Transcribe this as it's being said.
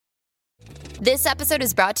This episode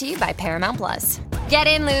is brought to you by Paramount Plus. Get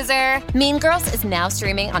in, loser! Mean Girls is now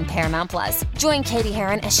streaming on Paramount Plus. Join Katie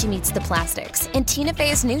Heron as she meets the plastics in Tina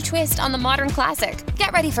Fey's new twist on the modern classic.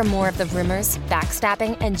 Get ready for more of the rumors,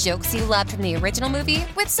 backstabbing, and jokes you loved from the original movie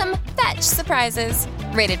with some fetch surprises.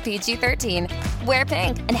 Rated PG-13. Wear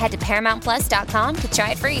pink and head to ParamountPlus.com to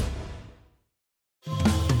try it free.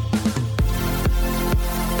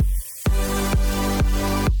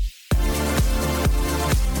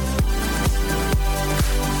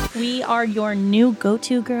 We are your new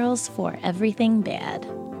go-to girls for everything bad.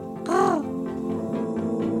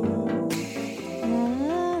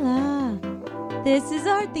 This is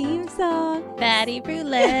our theme song. Batty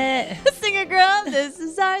Roulette. Sing it, girl. This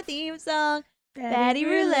is our theme song. Batty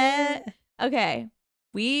Roulette. Okay.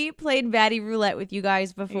 We played Batty Roulette with you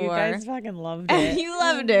guys before. You guys fucking loved it. You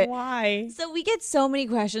loved it. Why? So we get so many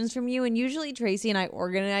questions from you, and usually Tracy and I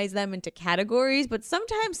organize them into categories, but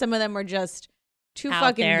sometimes some of them are just too Out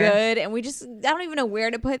fucking there. good, and I don't even know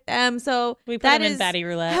where to put them. So We put that them in is Batty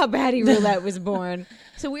Roulette. how Batty Roulette was born.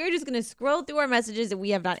 So we are just going to scroll through our messages that we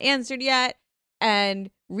have not answered yet and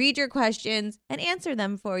read your questions and answer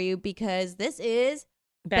them for you, because this is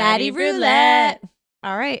Batty Roulette.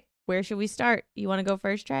 All right. Where should we start? You want to go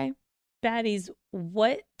first, Trey? Baddies,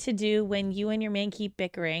 what to do when you and your man keep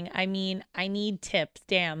bickering? I mean, I need tips.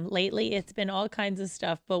 Damn, lately it's been all kinds of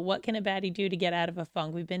stuff, but what can a baddie do to get out of a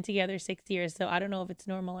funk? We've been together 6 years, so I don't know if it's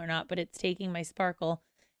normal or not, but it's taking my sparkle,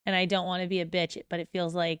 and I don't want to be a bitch, but it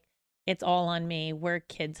feels like it's all on me. We're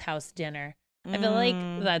kids' house dinner. I feel like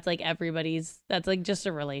that's like that's like just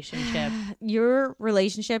a relationship. Your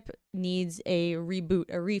relationship needs a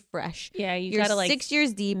reboot, a refresh. Yeah, You're gotta like 6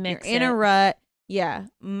 years deep. You're mix in it. a rut. Yeah.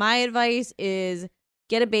 My advice is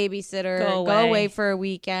get a babysitter. Go Go away. away for a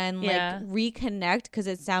weekend. Yeah. Like reconnect, because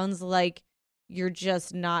it sounds like you're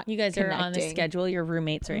just not. You guys are on the connecting. schedule. You're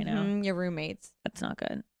roommates right now. Mhm, Your roommates. That's not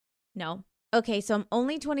good. No. Okay, so I'm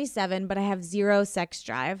only 27, but I have zero sex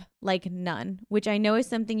drive, like none, which I know is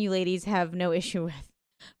something you ladies have no issue with.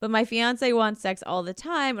 But my fiance wants sex all the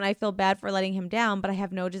time, and I feel bad for letting him down, but I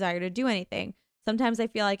have no desire to do anything. Sometimes I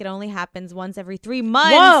feel like it only happens once every 3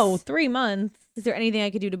 months. Whoa, 3 months. Is there anything I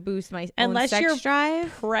could do to boost my own Unless sex you're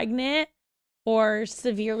drive? Pregnant or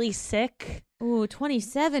severely sick Ooh,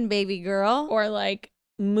 27, baby girl. or like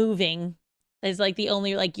moving is like the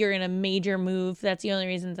only, like you're in a major move. That's the only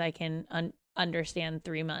reasons I can understand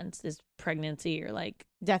 3 months is pregnancy or like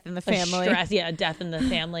death in the a family. stress. Yeah, death in the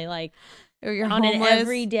family. Like Or you're on homeless. an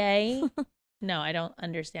everyday. No, I don't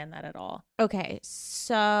understand that at all. Okay,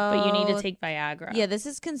 so. But you need to take Viagra. Yeah, this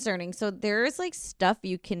is concerning. So there's like stuff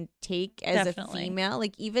you can take as Definitely. a female,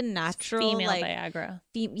 like even natural, Female like Viagra.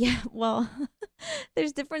 yeah. Well,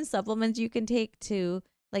 there's different supplements you can take too,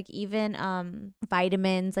 like even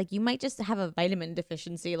vitamins. Like you might just have a vitamin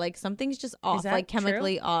deficiency, like something's just off, that like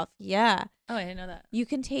chemically off. Yeah, Oh, I didn't know that. you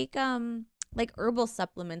can take like herbal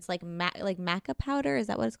supplements, like maca powder. Is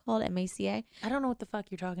that what it's called? MACA. I don't know what the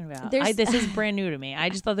fuck you're talking about. There's- This is brand new to me. I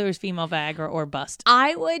just thought there was female Viagra or bust.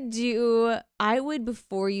 I would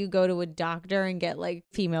before you go to a doctor and get like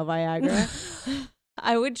female Viagra,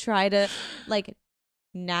 I would try to like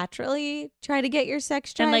naturally try to get your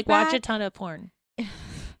sex drive And like watch a back. ton of porn.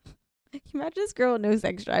 Can you imagine this girl with no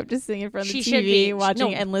sex drive just sitting in front of the She TV should be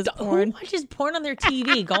watching endless porn? Who watches porn on their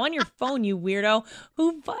TV? Go on your phone, you weirdo.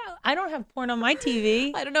 I don't have porn on my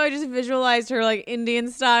TV. I don't know. I just visualized her like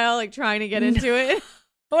Indian style, like trying to get into it.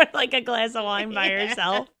 Or like a glass of wine by Yeah.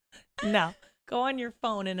 herself. No. Go on your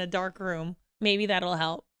phone in a dark room. Maybe that'll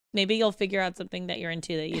help. Maybe you'll figure out something that you're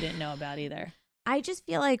into that you didn't know about either. I just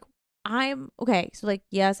feel like I'm okay. So like,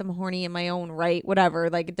 yes, I'm horny in my own right, whatever.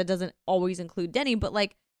 Like that doesn't always include Denny, but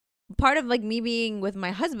like part of like me being with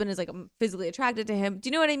my husband is like I'm physically attracted to him. Do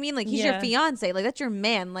you know what I mean? Like he's your Yeah. fiance. Like that's your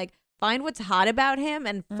man. Like find what's hot about him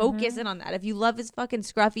and focus in on that. If you love his fucking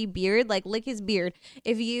scruffy beard, like lick his beard.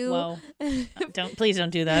 If you Whoa. Please don't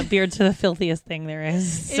do that. Beards are the filthiest thing there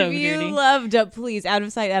is. So if you dirty. loved please, out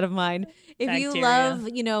of sight, out of mind. If you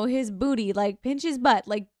Bacteria. love, his booty, like pinch his butt,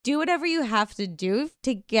 like do whatever you have to do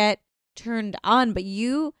to get turned on. But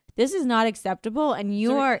this is not acceptable, and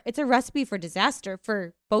it's a recipe for disaster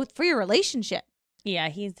for your relationship. Yeah,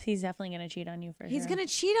 he's definitely gonna cheat on you for He's sure. gonna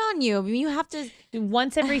cheat on you. I mean, you have to.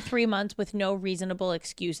 Once every 3 months with no reasonable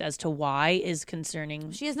excuse as to why is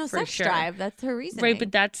concerning. She has no for sex sure. drive. That's her reason. Right,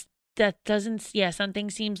 but that doesn't. Yeah, something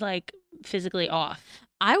seems like physically off.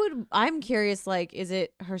 I'm curious. Like, is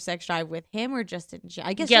it her sex drive with him or just in?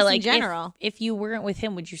 I guess Yeah, just like in general. If you weren't with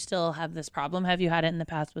him, would you still have this problem? Have you had it in the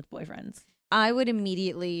past with boyfriends? I would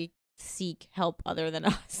immediately seek help other than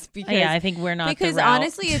us. Because, yeah, I think we're not because the route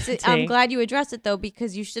honestly, I'm glad you addressed it though,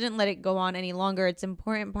 because you shouldn't let it go on any longer. It's an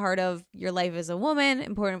important part of your life as a woman,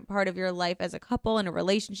 important part of your life as a couple in a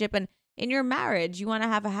relationship, and in your marriage. You want to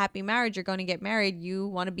have a happy marriage. You're going to get married. You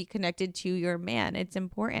want to be connected to your man. It's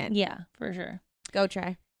important. Yeah, for sure. Go,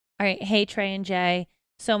 Trey. All right. Hey, Trey and Jay.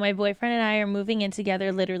 So my boyfriend and I are moving in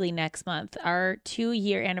together literally next month. Our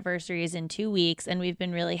 2-year anniversary is in 2 weeks, and we've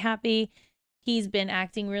been really happy. He's been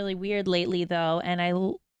acting really weird lately, though, and I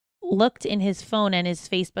looked in his phone and his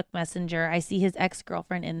Facebook Messenger. I see his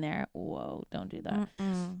ex-girlfriend in there. Whoa, don't do that.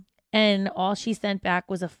 And all she sent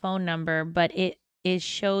back was a phone number, but it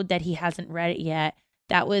showed that he hasn't read it yet.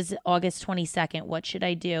 That was August 22nd. What should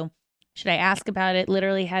I do? Should I ask about it?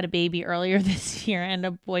 Literally had a baby earlier this year and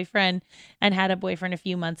had a boyfriend a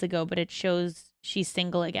few months ago, but it shows she's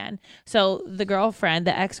single again. So the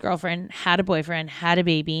ex-girlfriend had a boyfriend, had a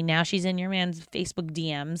baby. Now she's in your man's Facebook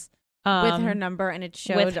DMs. With her number, and it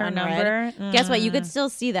showed with her unread. number. Guess what? You could still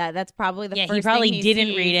see that. That's probably the first he probably thing he didn't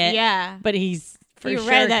sees. read it. Yeah. But he's for He sure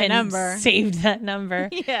read that can number. saved that number.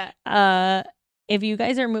 Yeah. If you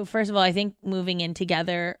guys are first of all, I think moving in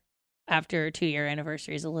together after a 2-year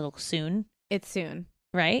anniversary is a little soon. It's soon.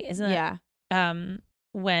 Right? Isn't it? Yeah. I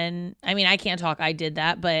can't talk. I did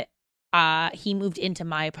that, but he moved into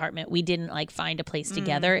my apartment. We didn't like find a place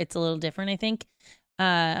together. It's a little different, I think.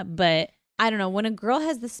 But I don't know. When a girl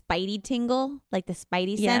has the spidey tingle, like the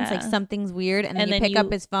spidey sense, like something's weird, and then you pick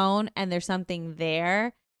up his phone and there's something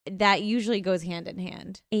there, that usually goes hand in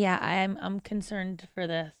hand. Yeah, I'm concerned for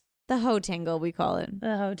this. The hoe tingle, we call it.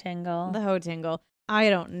 The hoe tingle. The hoe tingle. I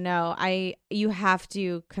don't know. You have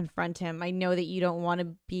to confront him. I know that you don't want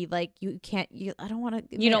to be like, I don't want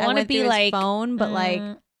to. You don't want to be like phone, but like,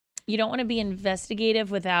 you don't want to be investigative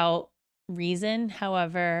without reason.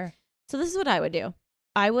 However, so this is what I would do.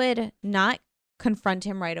 I would not confront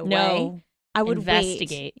him right away. No, I would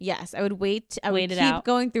investigate. Wait. Yes, I would wait. I Wait would it keep out.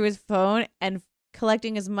 going through his phone and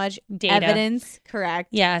collecting as much data. Evidence. Correct.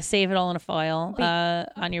 Yeah, save it all in a file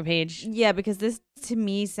on your page. Yeah, because this to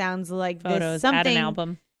me sounds like Photos, something. add an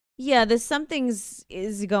album. Yeah, there's something's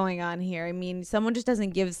is going on here. I mean, someone just doesn't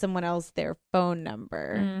give someone else their phone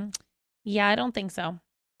number. Yeah, I don't think so.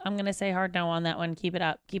 I'm gonna say hard no on that one. Keep it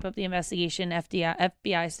up. Keep up the investigation,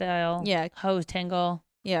 FBI style. Yeah, hoe tingle.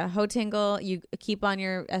 Yeah, hoe tingle. You keep on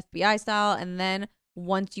your FBI style, and then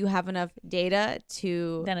once you have enough data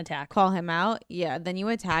to then attack, call him out. Yeah, then you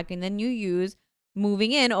attack, and then you use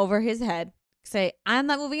moving in over his head. Say, I'm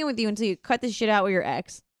not moving in with you until you cut this shit out with your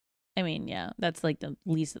ex. I mean, yeah, that's like the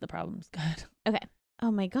least of the problems. Good. Okay. Oh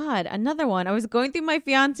my God, another one. I was going through my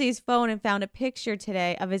fiance's phone and found a picture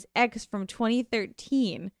today of his ex from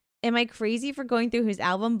 2013. Am I crazy for going through his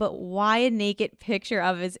album? But why a naked picture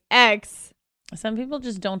of his ex? Some people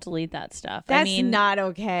just don't delete that stuff. That's not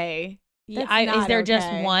okay. Is there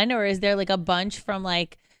just one, or is there like a bunch from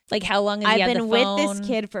like how long have you had the phone? I've been with this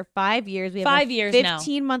kid for 5 years. We have 5 years now.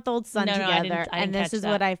 15-month-old son together, I didn't and this is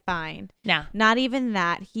what I find. No, not even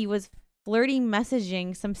that. He was flirty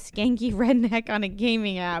messaging some skanky redneck on a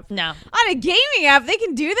gaming app. No, on a gaming app, they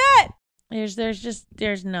can do that.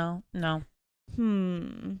 There's no. No.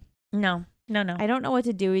 I don't know what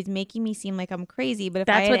to do. He's making me seem like I'm crazy, but if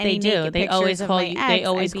that's I had what any they do. naked They always pictures of call my you. ex, They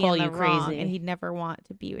always I'd be call in you the wrong, crazy, and he'd never want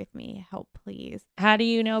to be with me. Help, please. How do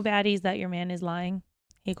you know, baddies, that your man is lying?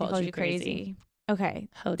 He calls you crazy. Okay,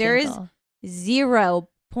 Ho there is tinkle.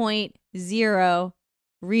 0.0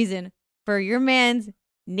 reason for your man's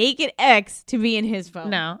naked ex to be in his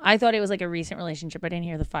phone. No, I thought it was like a recent relationship. I didn't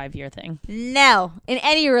hear the 5-year thing. No, in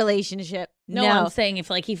any relationship. No, I'm saying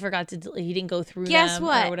if like he forgot to, he didn't go through. Guess them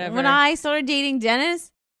what? Or whatever. When I started dating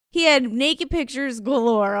Dennis, he had naked pictures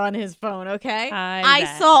galore on his phone. Okay,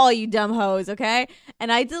 I saw all you dumb hoes. Okay,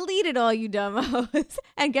 and I deleted all you dumb hoes.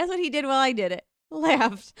 And guess what he did while I did it?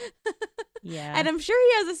 Laughed. Yeah. And I'm sure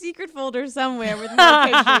he has a secret folder somewhere with more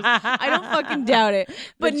pictures. I don't fucking doubt it.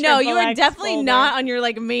 But no, you are definitely folder. not on your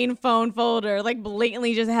like main phone folder, like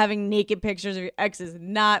blatantly just having naked pictures of your exes.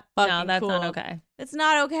 Not fucking No, that's cool. not okay. It's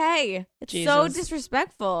not okay. It's so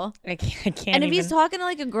disrespectful. I can't And if even. he's talking to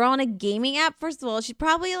like a girl on a gaming app, first of all, she's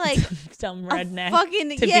probably like some redneck.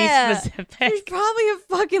 fucking to be specific. She's probably a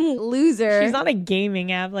fucking loser. She's on a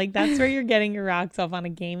gaming app. Like that's where you're getting your rocks off, on a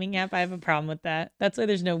gaming app. I have a problem with that. That's why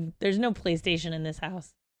there's no PlayStation in this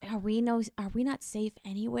house. Are we not safe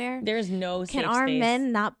anywhere? There's no Can safe our space.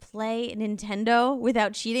 men not play Nintendo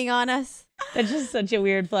without cheating on us? That's just such a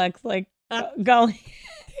weird flex. Like go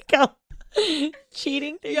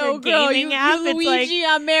cheating through your gaming app. You Luigi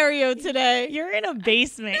on Mario today. You're in a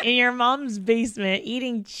basement, in your mom's basement,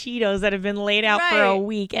 eating Cheetos that have been laid out for a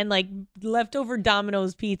week, and like leftover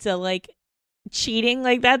Domino's pizza, like cheating.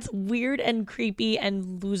 Like, that's weird and creepy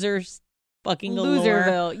and losers fucking galore.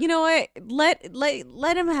 Loserville. You know what?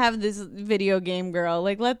 Let him have this video game girl.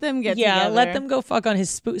 Like, let them get together. Let them go fuck on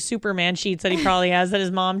his Superman sheets that he probably has that his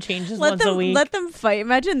mom changes once a week. Let them fight.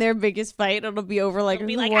 Imagine their biggest fight. It'll be over like, It'll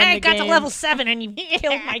be who like, won I the got to game. level 7 and you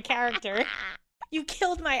killed my character. You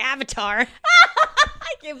killed my avatar.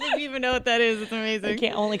 I can't believe you even know what that is. It's amazing. I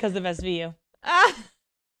can't, only because of SVU. Ah.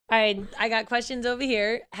 I got questions over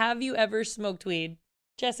here. Have you ever smoked weed?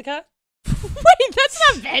 Jessica? Wait, that's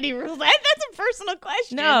not Betty Roulette. That's a personal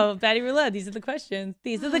question. No, Batty Roulette. These are the questions.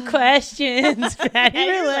 These are the questions. Batty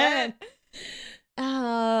Roulette.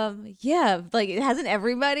 Yeah, like, hasn't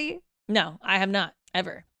everybody? No, I have not.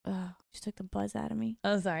 Ever. Just took the buzz out of me.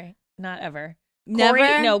 Oh, sorry. Not ever.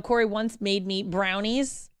 Never? Corey once made me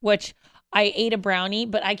brownies, which I ate a brownie,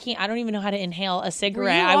 but I don't even know how to inhale a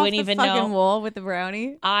cigarette. Were you I off wouldn't the even fucking know. wall with the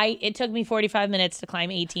brownie? It took me 45 minutes to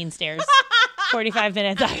climb 18 stairs. 45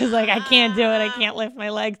 minutes. I was like, I can't do it. I can't lift my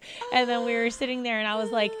legs. And then we were sitting there and I was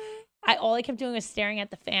like, all I kept doing was staring at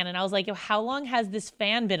the fan. And I was like, how long has this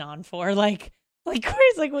fan been on for? Like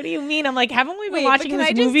Corey's like, what do you mean? I'm like, haven't we been watching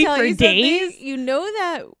this movie for days? You know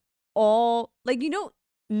that all, like, you know,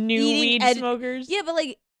 New weed smokers? yeah, but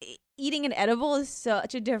like eating an edible is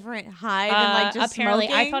such a different high than like just apparently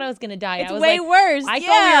smoking. I thought I was gonna die. It's I was way like, worse. I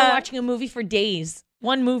thought we were watching a movie for days.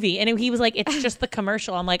 One movie. And he was like, it's just the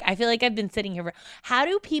commercial. I'm like, I feel like I've been sitting here. How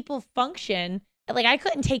do people function? Like, I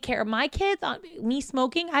couldn't take care of my kids on me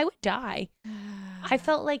smoking. I would die. I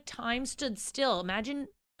felt like time stood still. Imagine,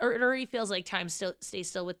 or it already feels like time stays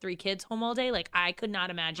still with 3 kids home all day. Like, I could not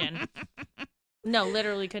imagine. No,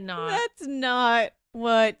 literally could not. That's not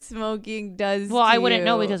what smoking does. Well, I wouldn't you.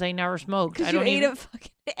 know because I never smoked. I Because don't you ate even. a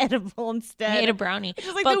fucking edible instead. I ate a brownie. It's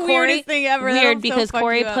just like But the Corey, weirdest thing ever. That'll weird so because fuck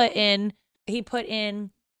Corey you up. put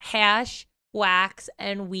in hash, wax,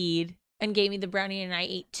 and weed, and gave me the brownie, and I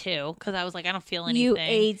ate 2 because I was like, I don't feel anything. You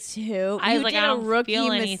ate 2. I was You like, did I a don't rookie feel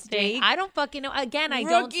mistake. anything. I don't fucking know. Again, I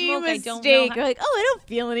don't Rookie smoke. mistake. I don't know. You're like, oh, I don't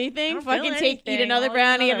feel anything. I don't feel Fucking eat anything. another I'll eat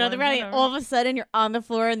brownie, another another one, brownie. whatever. All of a sudden, you're on the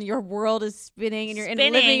floor and your world is spinning, and you're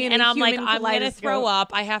living in and a I'm like, human I'm gonna kaleidoscope. throw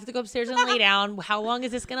up. I have to go upstairs and lay down. How long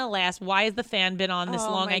is this gonna last? Why has the fan been on this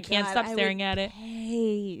Oh long? my I can't God, stop I staring would at it.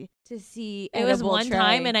 pay to see. It was edible one tray.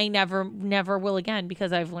 time, and I never will again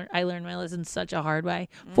because I learned my lesson such a hard way.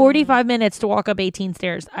 45 minutes to walk up 18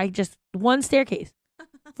 stairs. I just one staircase.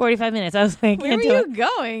 45 minutes. I was like, Where can't were do you it.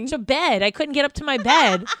 going? To bed. I couldn't get up to my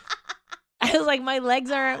bed. I was like, my legs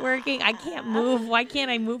aren't working. I can't move. Why can't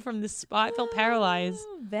I move from this spot? I felt paralyzed.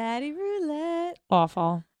 Batty roulette.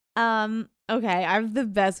 Awful. Okay, I have the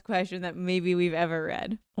best question that maybe we've ever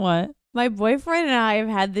read. What? My boyfriend and I have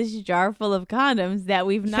had this jar full of condoms that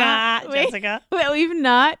we've not Jessica. that we've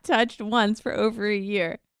not touched once for over a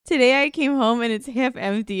year. Today I came home and it's half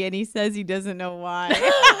empty, and he says he doesn't know why.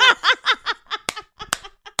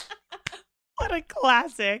 What a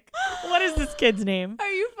classic. What is this kid's name?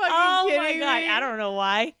 Are you fucking Oh kidding my God. me? I don't know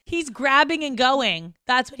why. He's grabbing and going.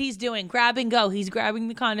 That's what he's doing. Grab and go. He's grabbing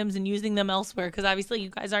the condoms and using them elsewhere because obviously you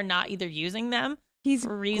guys are not either using them He's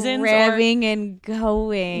for reasons grabbing and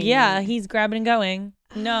going. Yeah, he's grabbing and going.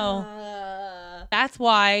 No. That's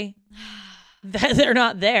why they're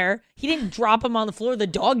not there. He didn't drop them on the floor. The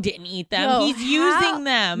dog didn't eat them. Yo, He's using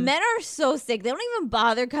them. Men are so sick. They don't even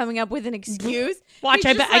bother coming up with an excuse. Watch, He's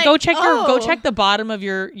I just bet. like, go check oh, the bottom of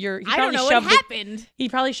your. He I don't probably know what shoved happened. He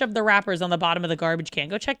probably shoved the wrappers on the bottom of the garbage can.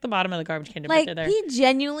 Go check the bottom of the garbage can to Like bet they're there. he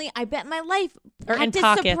genuinely, I bet my life Or in acted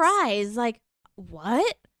pockets. surprised. Like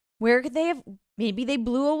what? Where could they have? Maybe they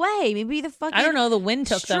blew away. Maybe the fucking. I don't know. The wind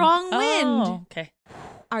took them. strong wind. Oh, okay.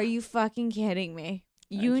 Are you fucking kidding me?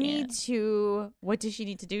 You can't. need to. What does she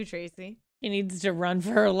need to do, Tracy? She needs to run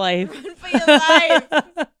for her life. Run for your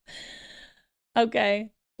life. Okay.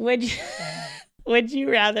 Would you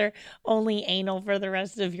rather only anal for the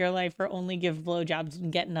rest of your life or only give blowjobs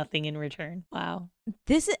and get nothing in return? Wow.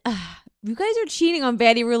 This is. You guys are cheating on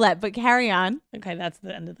Batty Roulette, but carry on. Okay, that's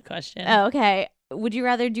the end of the question. Oh, okay. Would you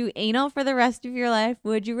rather do anal for the rest of your life?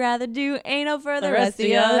 Would you rather do anal for the rest of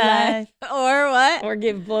your life? Or what? Or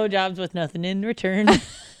give blowjobs with nothing in return.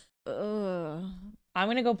 Ugh. I'm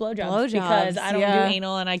going to go blowjobs Blowjobs, because I don't yeah. do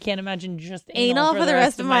anal and I can't imagine just Anal for the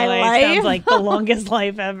rest of my life? Sounds like the longest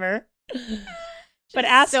life ever. But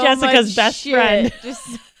ask So Jessica's much best shit. friend. Just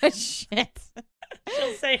so much shit.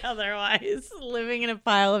 She'll say otherwise. Living in a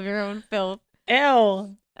pile of your own filth. Ew.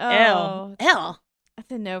 Oh, Ew.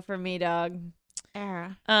 that's a no for me, dog.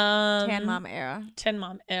 Era. Tan Tan mom era. 10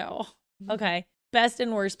 mom. Ew. Okay. Best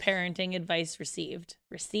and worst parenting advice received.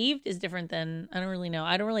 Received is different than, I don't really know.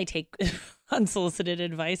 I don't really take unsolicited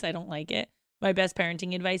advice. I don't like it. My best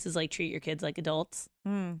parenting advice is like treat your kids like adults.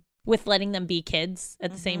 with letting them be kids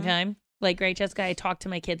at the same time. Like, right, Jessica, I talk to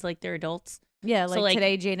my kids like they're adults. Yeah, So, like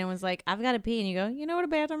today Jaden was like, I've got to pee. And you go, you know what a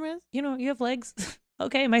bathroom is? You know, you have legs.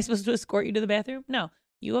 Okay, am I supposed to escort you to the bathroom? No.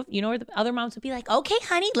 You know where the other moms would be like, okay,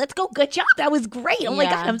 honey, let's go. Good job. That was great. Oh my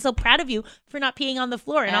God, I'm so proud of you for not peeing on the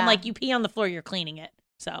floor. And I'm like, you pee on the floor, you're cleaning it.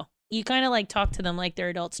 So you kind of like talk to them like they're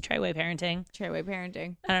adults. Treyway parenting. Treyway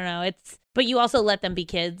parenting. I don't know. But you also let them be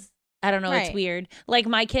kids. I don't know. Right. It's weird. Like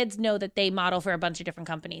my kids know that they model for a bunch of different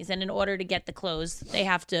companies. And in order to get the clothes, they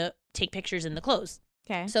have to take pictures in the clothes.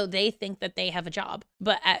 Okay. So they think that they have a job.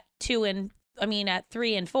 But at 3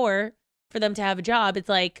 and 4, for them to have a job, it's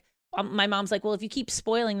like, my mom's like, well, if you keep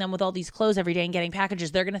spoiling them with all these clothes every day and getting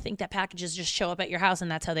packages, they're going to think that packages just show up at your house and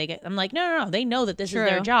that's how they get. I'm like, no. They know that this is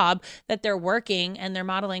their job, that they're working and they're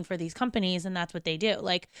modeling for these companies and that's what they do.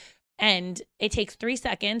 Like, and it takes 3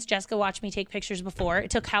 seconds. Jessica watched me take pictures before. It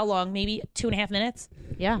took how long? Maybe 2.5 minutes.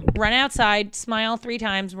 Yeah. Run outside, smile 3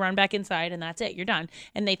 times, run back inside, and that's it. You're done.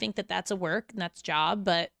 And they think that that's a work and that's job.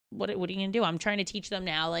 But what are you going to do? I'm trying to teach them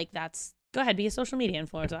now. Like go ahead, be a social media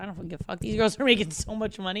influencer. I don't give a fuck. These girls are making so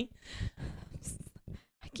much money.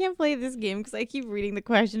 I can't play this game because I keep reading the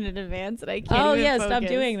question in advance and I can't even focus. Stop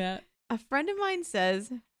doing that. A friend of mine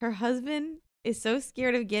says her husband is so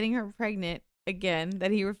scared of getting her pregnant again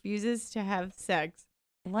that he refuses to have sex.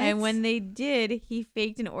 What? And when they did, he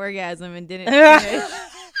faked an orgasm and didn't finish.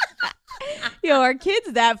 Yo, our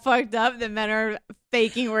kids that fucked up that men are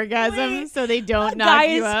faking orgasms so they don't knock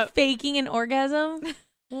you up? Faking an orgasm?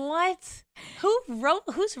 What?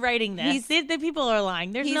 Who's writing this? The people are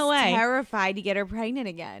lying. There's no way. He's terrified to get her pregnant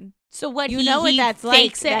again. So what? You know what that's like?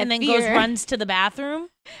 Fakes it and then runs to the bathroom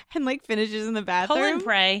and like finishes in the bathroom. Pull and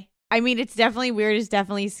pray. I mean, it's definitely weird. It's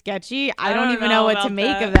definitely sketchy. I don't even know what to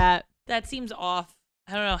make of that. That seems off.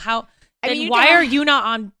 I don't know how. Why are you not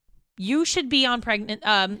on? You should be on pregnant.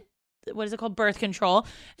 What is it called? Birth control.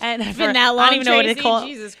 And it's been that long, I don't even know what it's called.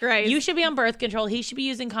 Jesus Christ. You should be on birth control. He should be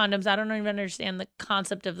using condoms. I don't even understand the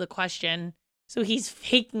concept of the question. So he's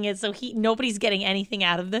faking it. So nobody's getting anything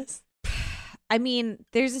out of this. I mean,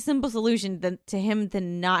 there's a simple solution to him to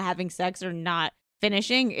not having sex or not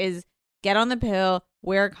finishing is get on the pill,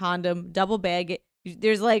 wear a condom, double bag it.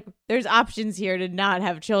 There's options here to not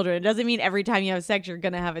have children. It doesn't mean every time you have sex, you're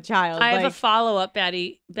going to have a child. I have a follow-up,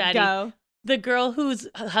 Batty. Go. The girl whose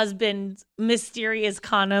husband's mysterious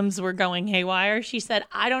condoms were going haywire, she said,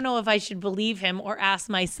 I don't know if I should believe him or ask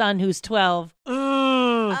my son who's 12. Oh.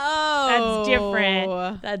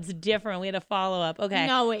 That's different. We had a follow-up. Okay.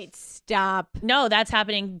 No, wait, stop. No, that's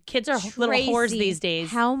happening. Kids are little whores these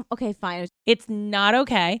days. Okay, fine. It's not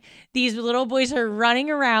okay. These little boys are running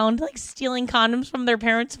around like stealing condoms from their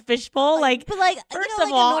parents' fishbowl. First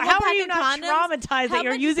of all, how are you not traumatized that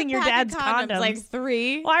you're using your dad's condoms? Like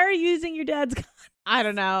 3. Why are you using your dad's condoms? I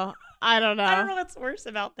don't know. I don't know what's worse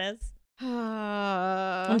about this.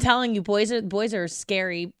 I'm telling you, boys are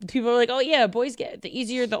scary. People are like, oh yeah, boys get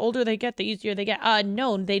the older they get, the easier they get.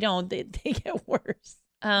 No, they don't. They get worse.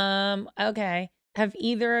 Okay. Have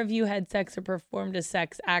either of you had sex or performed a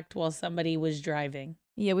sex act while somebody was driving?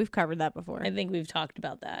 Yeah, we've covered that before. I think we've talked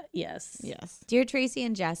about that. Yes. Dear Tracy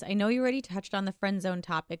and Jess, I know you already touched on the friend zone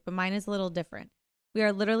topic, but mine is a little different. We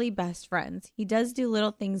are literally best friends. He does do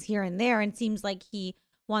little things here and there and seems like he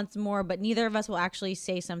wants more, but neither of us will actually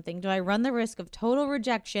say something. Do I run the risk of total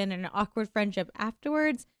rejection and an awkward friendship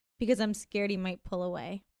afterwards because I'm scared he might pull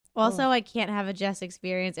away? Also, I can't have a Jess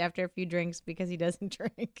experience after a few drinks because he doesn't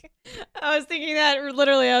drink. I was thinking that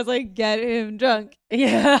literally. I was like, get him drunk.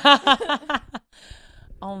 Yeah.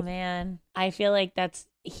 Oh man, I feel like that's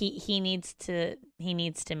he needs to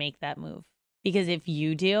make that move, because if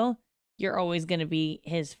you do, you're always going to be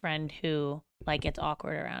his friend who like gets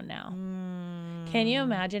awkward around now. Can you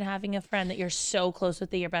imagine having a friend that you're so close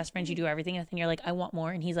with, that your best friends, you do everything and you're like, I want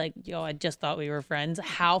more, and he's like, yo, I just thought we were friends.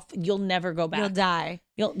 You'll never go back. You'll die.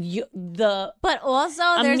 But also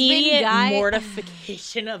there's immediate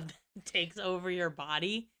mortification of them takes over your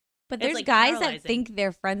body. But there's guys that think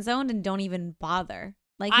they're friend zoned and don't even bother.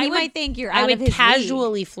 Like he might think you're out of his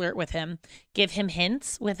casually league. Flirt with him, give him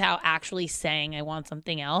hints without actually saying I want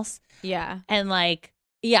something else. Yeah. And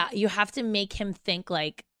you have to make him think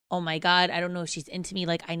like, oh my God, I don't know if she's into me.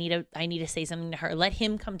 Like I need to say something to her. Let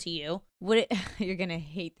him come to you. You're going to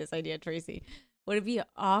hate this idea, Tracy. Would it be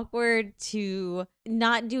awkward to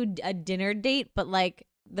not do a dinner date, but like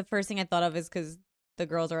the first thing I thought of is because the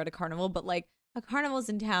girls are at a carnival, but like a carnival's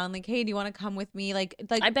in town. Like, hey, do you want to come with me? Like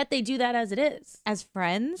I bet they do that as it is. As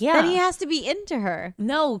friends? Yeah. Then he has to be into her.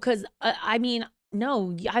 No, because I mean,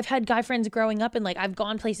 No, I've had guy friends growing up and like I've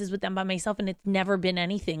gone places with them by myself and it's never been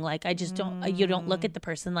anything. Like I just don't, you don't look at the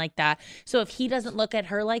person like that. So if he doesn't look at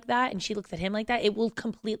her like that and she looks at him like that, it will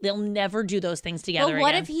they'll never do those things together But what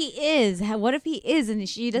again. if he is? What if he is and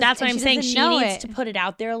she doesn't? That's what I'm saying. She needs it? to put it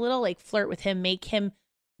out there a little, like flirt with him, make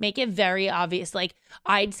it very obvious. Like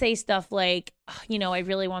I'd say stuff like, you know, I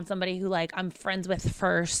really want somebody who like I'm friends with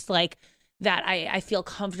first, like that I feel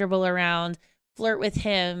comfortable around, flirt with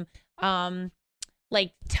him.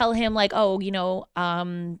 Like tell him like, oh, you know,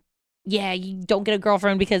 yeah, you don't get a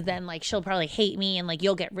girlfriend because then like she'll probably hate me and like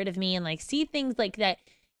you'll get rid of me, and like see things like that.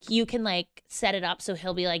 You can like set it up so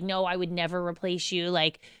he'll be like, no, I would never replace you.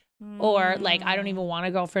 Like, or like, I don't even want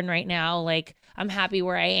a girlfriend right now. Like, I'm happy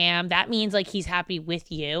where I am. That means like he's happy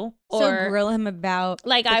with you. Or So grill him about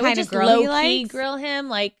like the I would kind of just girl low he key likes? grill him.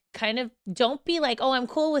 Like kind of don't be like, oh, I'm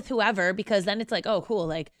cool with whoever, because then it's like, oh, cool.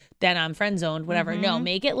 Like then I'm friend zoned, whatever. No,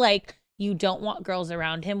 make it like you don't want girls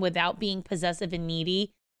around him without being possessive and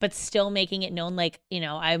needy, but still making it known like, you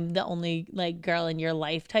know, I'm the only like girl in your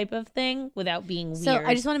life type of thing without being weird. So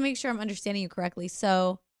I just want to make sure I'm understanding you correctly.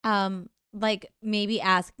 So, like maybe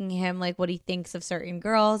asking him like what he thinks of certain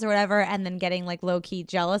girls or whatever, and then getting like low key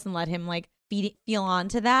jealous and let him like feel on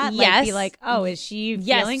to that. Yes. Like, be like, oh, is she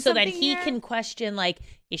feeling so that something he here? can question like,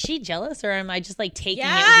 is she jealous or am I just like taking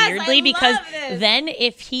Yes, it weirdly? I Because love this. then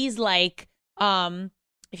if he's like,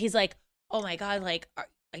 oh my God, like,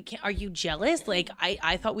 are you jealous? Like,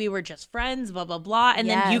 I thought we were just friends, blah, blah, blah. And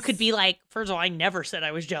then you could Yes. be like, first of all, I never said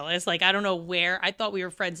I was jealous. Like, I don't know where, I thought we were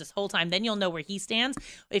friends this whole time. Then you'll know where he stands.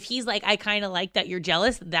 If he's like, I kind of like that you're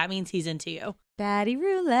jealous, that means he's into you. Baddie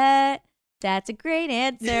roulette. That's a great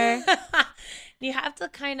answer. You have to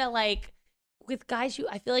kind of like, with guys,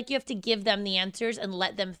 I feel like you have to give them the answers and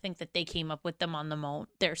let them think that they came up with them on the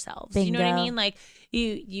themselves. You know what I Bingo. mean? Like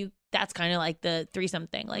you that's kind of like the threesome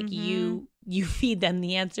thing. Like Mhm. you feed them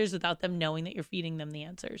the answers without them knowing that you're feeding them the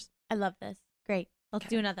answers. I love this. Great. Let's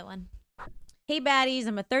Okay. do another one. Hey, baddies.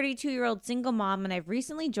 I'm a 32-year-old single mom, and I've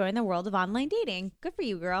recently joined the world of online dating. Good for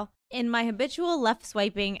you, girl. In my habitual left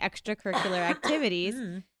swiping extracurricular activities,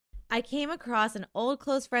 I came across an old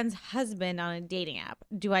close friend's husband on a dating app.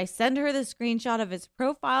 Do I send her the screenshot of his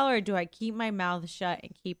profile, or do I keep my mouth shut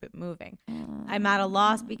and keep it moving? I'm at a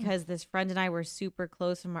loss because this friend and I were super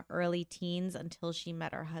close from our early teens until she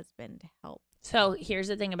met her husband. Help. So here's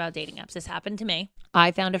the thing about dating apps. This happened to me.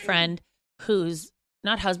 I found a friend who's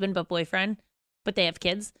not husband but boyfriend, but they have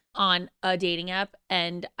kids on a dating app,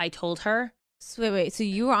 and I told her. So wait. So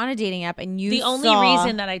you were on a dating app, and The only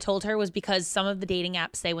reason that I told her was because some of the dating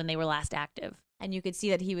apps say when they were last active and you could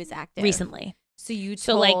see that he was active recently. So you told,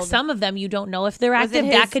 So like some of them you don't know if they're Was it active.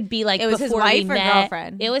 his- That could be like it was his before wife we or met.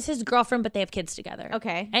 girlfriend? It was his girlfriend, but they have kids together.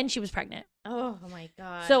 Okay. And she was pregnant. Oh my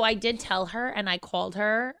god. So I did tell her, and I called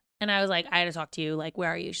her, and I was like, I had to talk to you. Like, where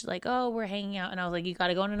are you? She's like, oh, we're hanging out. And I was like, you got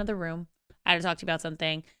to go in another room. I had to talk to you about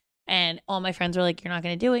something. And all my friends were like, you're not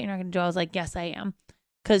going to do it. You're not going to do it. I was like, yes, I am.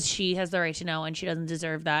 Because she has the right to know, and she doesn't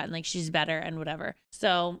deserve that. And like, she's better and whatever.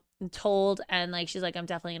 So I'm told, and like, she's like, I'm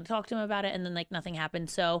definitely going to talk to him about it. And then like nothing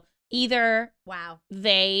happened. So either wow.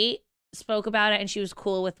 they spoke about it and she was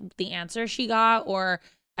cool with the answer she got, or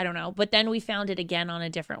I don't know. But then we found it again on a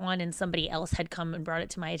different one, and somebody else had come and brought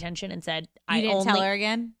it to my attention and said, You didn't tell her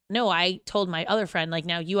again? No, I told my other friend, like,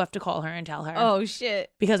 now you have to call her and tell her. Oh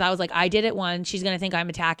shit. Because I was like, I did it once. She's going to think I'm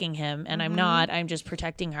attacking him, and I'm Mhm. not. I'm just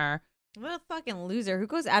protecting her. What a fucking loser. Who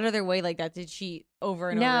goes out of their way like that to cheat over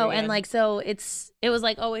and over No, again? and like, so it was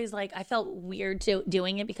like always like, I felt weird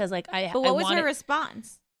doing it because like But what was her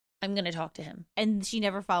response? I'm going to talk to him. And she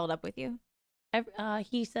never followed up with you?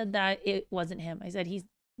 He said that it wasn't him. I said he's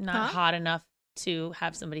not hot enough to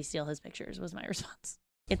have somebody steal his pictures, was my response.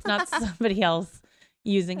 It's not somebody else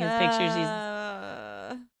using his pictures.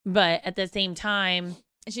 But at the same time,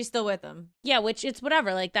 And she's still with him. yeah, which it's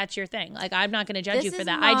whatever. Like, that's your thing. Like, I'm not going to judge This you for is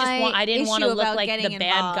that. my I didn't want to issue look about like getting the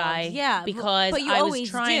bad involved. guy. Yeah, because but you I was always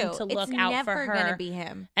trying do. to look it's out never for her. gonna be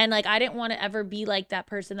him. And like, I didn't want to ever be like that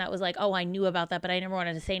person that was like, oh, I knew about that, but I never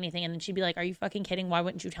wanted to say anything. And then she'd be like, are you fucking kidding? Why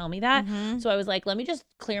wouldn't you tell me that? Mhm. So I was like, let me just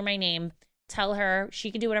clear my name, tell her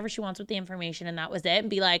she can do whatever she wants with the information. And that was it. And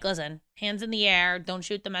be like, listen, hands in the air. Don't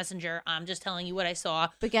shoot the messenger. I'm just telling you what I saw.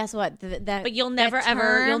 But guess what? But you'll never,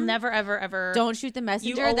 ever. Don't shoot the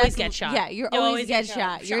messenger. You always That's- get shot. Yeah, you You'll always get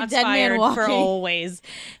shot. You're a Shots dead man fired walking. for always.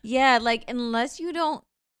 Yeah, like unless you don't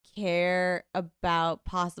care about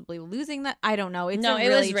possibly losing that, I don't know. It's No, a it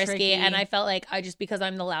really was risky, tricky- and I felt like because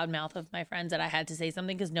I'm the loudmouth of my friends, that I had to say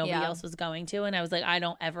something because nobody Yeah. else was going to, and I was like, I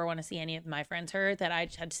don't ever want to see any of my friends hurt. That I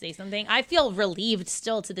just had to say something. I feel relieved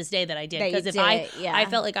still to this day that I did, That you because if did I it, yeah. I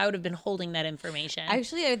felt like I would have been holding that information.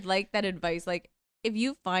 Actually, I'd like that advice. Like, if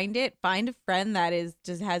you find a friend that is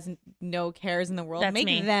just has no cares in the world. That's Make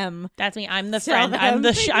me. them. That's me. I'm the Tell friend. I'm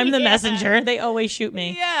them. I'm the Yeah. messenger. They always shoot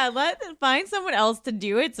me. Yeah, find someone else to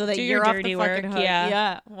do it so that Do you're your off dirty the fucking work, hook.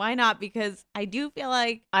 yeah. Why not? Because I do feel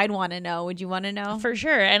like I'd want to know. Would you want to know? For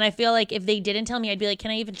sure. And I feel like if they didn't tell me, I'd be like,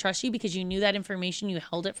 can I even trust you? Because you knew that information, you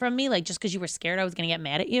held it from me. Like, just because you were scared I was going to get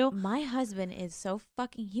mad at you. My husband is so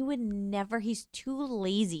fucking. He would never. He's too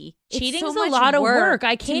lazy. It's Cheating's so a much lot of work.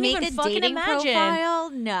 I to can't make even a fucking dating imagine. Profile.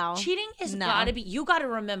 No, Cheating has No. got to be, you got to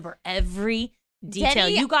remember every detail.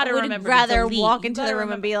 Denny You got to would remember. rather to delete. walk You into gotta the room and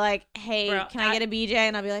remember- be like, "Hey, Bro, can I get a BJ?"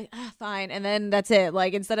 And I'll be like, "Fine." And then that's it.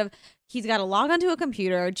 Like instead of he's got to log onto a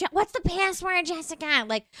computer. What's the password, Jessica?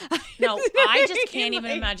 Like, No, I just can't even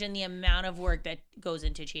like, imagine the amount of work that goes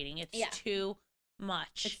into cheating. It's Yeah. too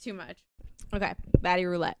much. It's too much. Okay, baddie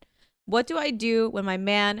roulette. What do I do when my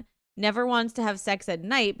man never wants to have sex at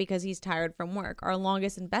night because he's tired from work? Our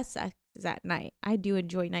longest and best sex is at night. I do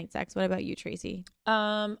enjoy night sex. What about you, Tracy?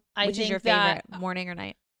 I Which think is your that, favorite, morning or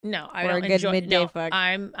night? No, I Or a don't good enjoy. midday No, fuck?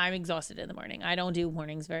 I'm exhausted in the morning. I don't do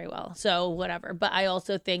mornings very well. So whatever. But I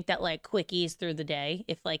also think that like quickies through the day,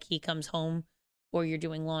 if like he comes home or you're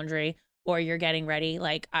doing laundry or you're getting ready,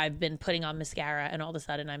 like I've been putting on mascara and all of a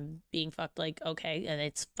sudden I'm being fucked like, okay, and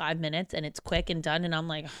it's 5 minutes and it's quick and done. And I'm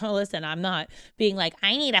like, oh, listen, I'm not being like,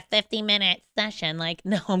 I need a 50-minute session. Like,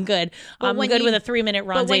 no, I'm good. But I'm when good you- with a 3-minute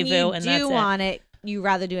But when rendezvous you and that's do it. want it, you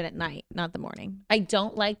rather do it at night, not the morning. I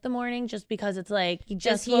don't like the morning just because it's like you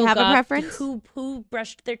just he woke have a up, preference? Who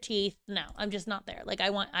brushed their teeth? No, I'm just not there. Like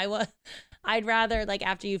I'd rather like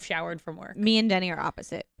after you've showered from work. Me and Denny are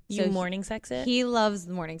opposite. You So morning sex it? He loves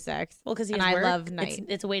morning sex. Well, because he and has I work. love night.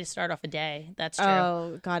 It's a way to start off a day. That's true.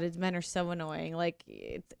 Oh God, his men are so annoying. Like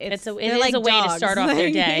It they're is a like way to dogs. start off their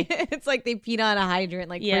Like, day. It's like they peed on a hydrant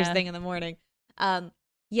like Yeah. first thing in the morning.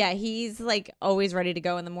 Yeah, he's like always ready to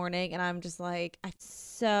go in the morning, and I'm just like.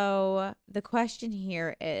 So the question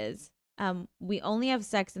here is, we only have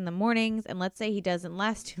sex in the mornings, and let's say he doesn't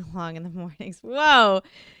last too long in the mornings. Whoa,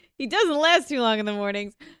 he doesn't last too long in the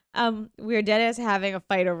mornings. We're dead ass having a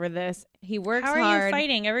fight over this. He works How are hard you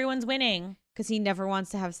fighting? Everyone's winning because he never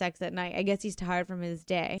wants to have sex at night. I guess he's tired from his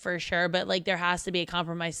day. for sure, but like there has to be a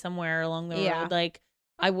compromise somewhere along the Yeah. road. Like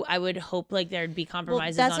I would hope like there'd be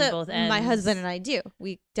compromises that's on what both ends. my husband and I do.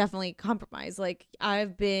 We definitely compromise. Like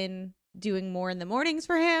I've been doing more in the mornings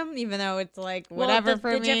for him, even though it's like whatever well,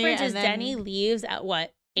 for the me. difference and is then- Denny leaves at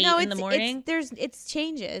what 8 no, in the morning. It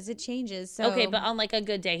changes. So Okay, but on like a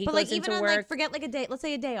good day, he but goes like even into on work. like forget like a day. Let's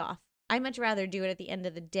say a day off. I much rather do it at the end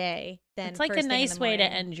of the day than It's like first a thing in nice the way to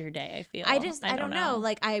morning. end your day. I feel. I don't know.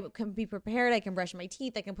 Like I can be prepared. I can brush my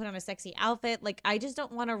teeth. I can put on a sexy outfit. Like I just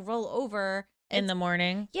don't want to roll over in the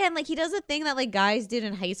morning. Yeah, and like he does a thing that like guys did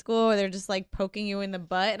in high school where they're just like poking you in the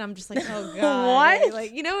butt, and I'm just like, oh god, What?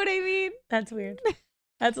 Like you know what I mean? That's weird.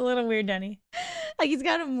 That's a little weird, Denny. Like he's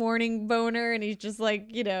got a morning boner, and he's just like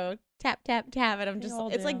tap tap tap, and I'm They just all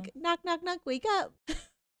it's do. like knock knock knock, wake up.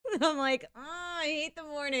 And I'm like, I hate the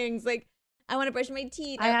mornings. Like I want to brush my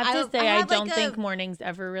teeth. I have to say, I have, don't like, think mornings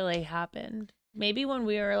ever really happened. Maybe when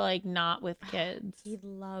we were like not with kids. He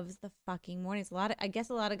loves the fucking mornings. I guess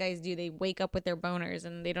a lot of guys do. They wake up with their boners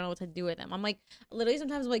and they don't know what to do with them. I'm like, literally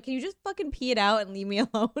sometimes I'm like, can you just fucking pee it out and leave me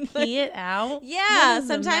alone? Like, Pee it out. yeah. What is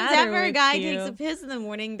the Sometimes matter after a with guy you? takes a piss in the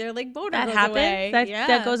morning, they're like boner That goes happens. away.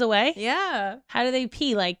 That goes away. Yeah. How do they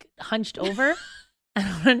pee? Like hunched over? I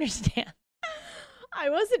don't understand. I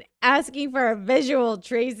wasn't asking for a visual,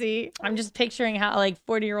 Tracy. I'm just picturing how like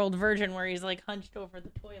 40-year-old virgin where he's like hunched over the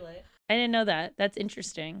toilet. I didn't know that. That's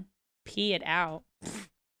interesting. Pee it out.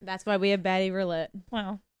 That's why we have baddie roulette.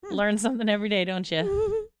 Well, learn something every day, don't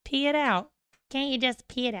you? Pee it out. Can't you just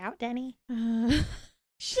pee it out, Denny?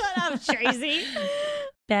 Shut up, Tracy.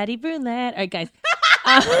 Baddie roulette. All right, guys.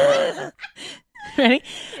 Ready?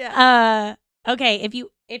 Yeah. Okay.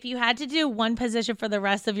 If you had to do one position for the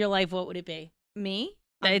rest of your life, what would it be? Me?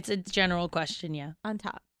 It's a general question. Yeah. On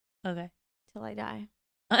top Okay. till I die.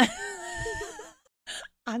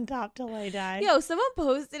 On top till I die. Yo, someone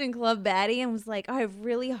posted in Club Baddie and was like, I have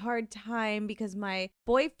really hard time because my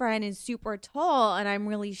boyfriend is super tall and I'm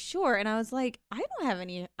really short. And I was like, it's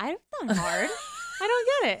not hard. I don't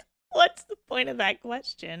get it. What's the point of that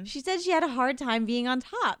question? She said she had a hard time being on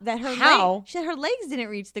top. That her How? she said her legs didn't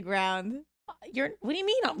reach the ground. What do you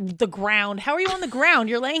mean on the ground? How are you on the ground?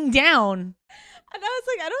 You're laying down. And I was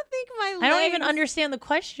like, I don't think my legs. I don't even understand the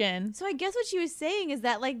question. So I guess what she was saying is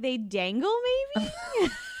that like they dangle maybe?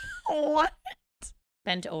 What?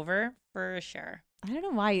 Bent over for sure. I don't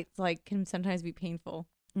know why it's like can sometimes be painful.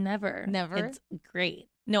 Never. It's great.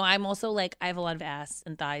 No, I'm also like, I have a lot of ass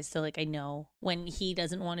and thighs. So like, I know when he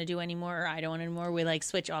doesn't want to do anymore or I don't want anymore, we like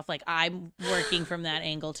switch off. Like I'm working from that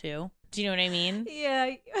angle too. Do you know what I mean?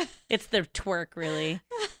 Yeah. It's the twerk, really.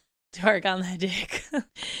 Twerk on the dick.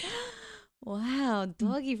 Wow.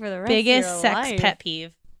 Doggy for the rest Biggest of your sex life. pet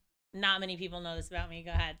peeve. Not many people know this about me.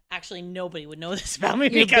 Go ahead. Actually, nobody would know this about me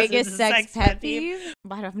Your because biggest it's a sex pet peeve?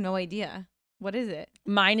 I have no idea. What is it?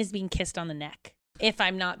 Mine is being kissed on the neck.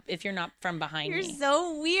 If you're not from behind You're me.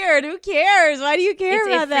 so weird. Who cares? Why do you care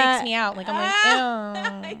about that? It freaks me out. Like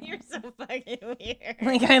I'm like, ew. You're so fucking weird.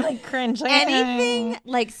 Like I like cringe. Like, Anything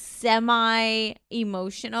like semi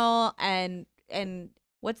emotional and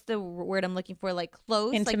what's the word I'm looking for? Like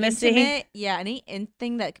close, Intimacy. Like intimate. Yeah,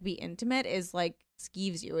 anything that could be intimate is like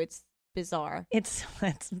skeeves you. It's bizarre. It's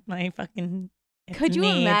my fucking. Could you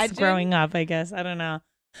me. imagine? It's growing up, I guess. I don't know.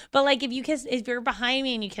 But like if you're behind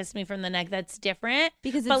me and you kiss me from the neck, that's different.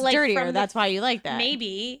 Because But, it's like, dirtier. from the- That's why you like that.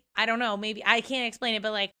 Maybe. I don't know. Maybe I can't explain it,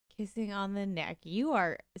 but like Kissing on the neck. You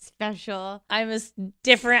are special. I'm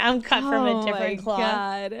different. I'm cut from a different Oh cloth.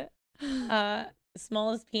 my God.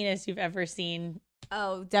 Smallest penis you've ever seen.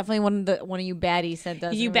 Oh, definitely one of you baddies sent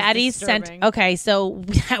us. You It was baddies sent. disturbing. Okay, so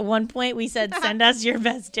at one point we said send us your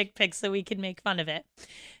best dick pics so we could make fun of it.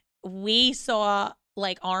 We saw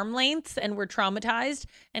like arm lengths and were traumatized,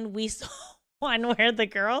 and we saw one where the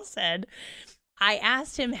girl said, I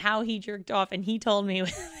asked him how he jerked off, and he told me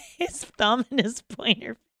with his thumb and his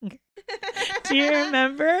pointer finger. Do you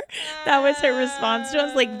remember? That was her response to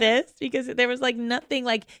us, like this, because there was like nothing,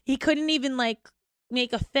 like he couldn't even like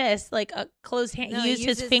make a fist, like a closed hand. No, he used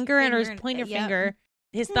his finger and his pointer finger,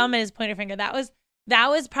 his thumb and his pointer finger. That was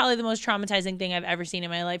probably the most traumatizing thing I've ever seen in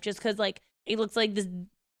my life, just because like it looks like this.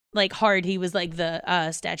 Like hard, he was like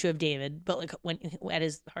the statue of David, but like when at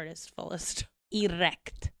his hardest, fullest,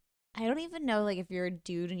 erect. I don't even know like if you're a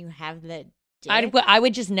dude and you have that dick. I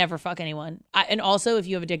would just never fuck anyone. And also, if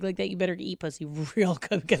you have a dick like that, you better eat pussy real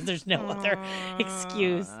good because there's no other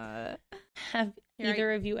excuse. Have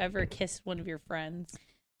either of you ever kissed one of your friends?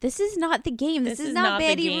 This is not the game. This is not not the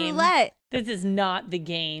baddie game. roulette. This is not the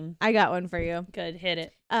game. I got one for you. Good, hit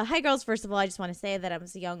it. Hi, girls. First of all, I just want to say that I'm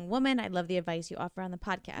a young woman. I love the advice you offer on the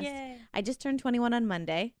podcast. Yay. I just turned 21 on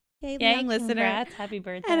Monday. Yay, Yay, young listener. congrats. Happy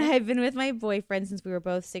birthday. And I've been with my boyfriend since we were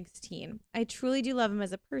both 16. I truly do love him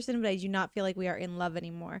as a person, but I do not feel like we are in love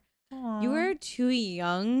anymore. Aww. You are too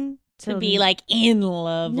young to be like in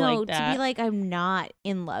love no, like that. to be like I'm not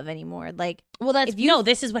in love anymore. Like, well, that's if you- no.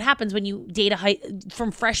 This is what happens when you date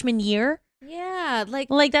from freshman year. yeah, like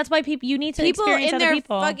That's why you need to people experience in other their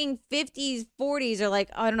people. fucking 50s, 40s are like,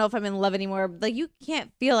 oh, I don't know if I'm in love anymore. Like, you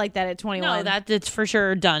can't feel like that at 21. No, that's for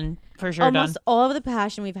sure done. For sure Almost done. all of the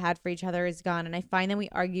passion we've had for each other is gone, and I find that we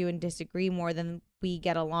argue and disagree more than we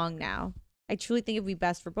get along now. I truly think it would be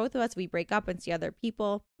best for both of us if we break up and see other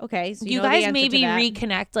people. Okay, so You know the guys answer maybe to that.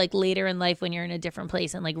 reconnect like later in life when you're in a different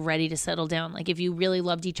place and like ready to settle down. Like if you really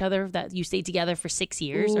loved each other, that you stayed together for 6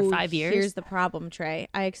 years or Ooh, 5 years. Here's the problem, Trey.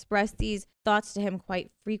 I express these thoughts to him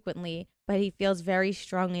quite frequently, but he feels very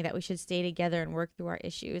strongly that we should stay together and work through our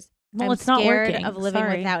issues. Well, I'm it's not scared working. of living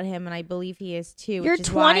Sorry. without him, and I believe he is too. You're which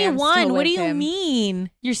is why I'm 21. still What do with you him. mean?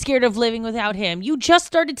 You're scared of living without him. You just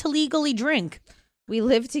started to legally drink. We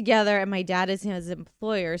live together, and my dad is his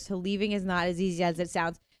employer, so leaving is not as easy as it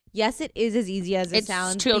sounds. Yes, it is as easy as it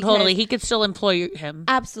sounds. It's true, because- totally. He could still employ him.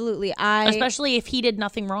 Absolutely. Especially if he did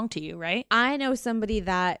nothing wrong to you, right? I know somebody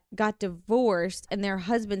that got divorced, and their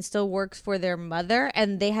husband still works for their mother,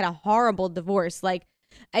 and they had a horrible divorce. Like,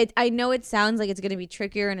 I know it sounds like it's going to be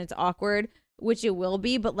trickier and it's awkward, which it will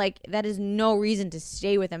be, but like that is no reason to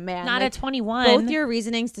stay with a man. Not like, at 21. Both your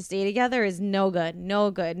reasonings to stay together is no good.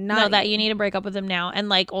 No good. No, that you need to break up with him now. And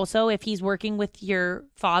like also if he's working with your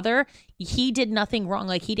father, he did nothing wrong.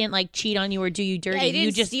 Like he didn't like cheat on you or do you dirty. Yeah, he didn't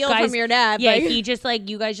you just steal guys, from your dad. Yeah, like- he just like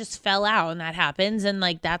you guys just fell out and that happens and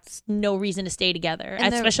like that's no reason to stay together.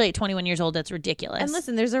 And Especially at 21 years old, that's ridiculous. And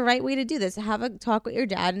listen, there's a right way to do this. Have a talk with your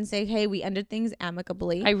dad and say, hey, we ended things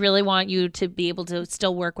amicably. I really want you to be able to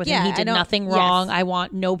still work with Yeah, him. He I did don't- nothing yes. wrong. I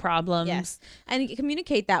want no problems. Yes. And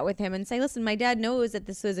communicate that with him and say, listen, my dad knows that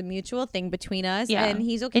this was a mutual thing between us Yeah. and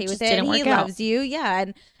he's okay It with just it. didn't And he work out. loves you. Yeah.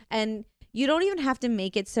 And you don't even have to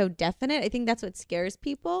make it so definite. I think that's what scares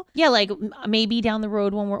people. Yeah, like maybe down the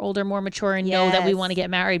road when we're older, more mature, and know that we Yes. want to get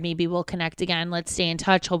married, maybe we'll connect again. Let's stay in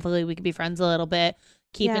touch. Hopefully, we can be friends a little bit.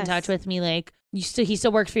 keep in touch with me. Like, he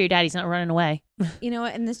still works for your dad. He's not running away. You know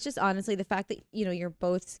what? And this just honestly, the fact that, you know, you're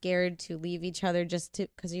both scared to leave each other just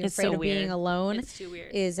because you're afraid of being alone It's too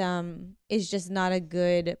weird. is just not a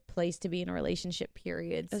good place to be in a relationship,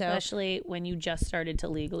 period. Especially when you just started to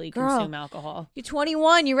legally consume alcohol. You're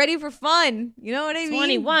 21. You're ready for fun. You know what I mean?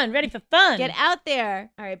 21, ready for fun. Get out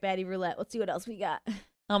there. All right, Baddie Roulette. Let's see what else we got.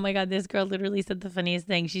 Oh my God, this girl literally said the funniest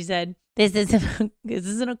thing. She said, this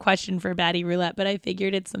isn't a question for Baddie Roulette, but I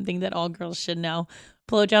figured it's something that all girls should know.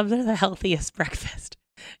 Blowjobs are the healthiest breakfast.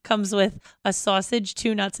 Comes with a sausage,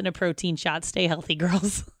 2 nuts, and a protein shot. Stay healthy,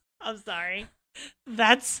 girls. I'm sorry.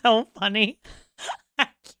 That's so funny.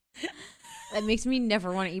 That makes me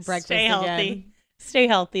never want to eat breakfast Stay healthy. again. Stay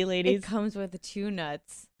healthy, ladies. It comes with 2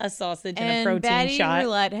 nuts. A sausage and a protein Baddie shot.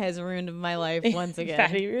 Roulette has ruined my life once again.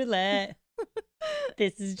 Baddie Roulette.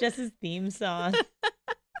 This is just his theme song.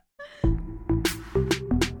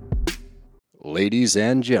 Ladies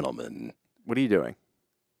and gentlemen. What are you doing?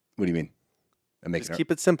 What do you mean? Just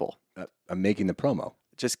keep it simple. I'm making the promo.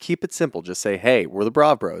 Just keep it simple. Just say, hey, we're the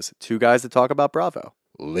Brav Bros. 2 guys that talk about Bravo.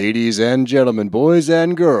 Ladies and gentlemen, boys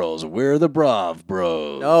and girls, we're the Brav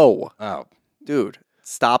Bros. No. Oh. Dude,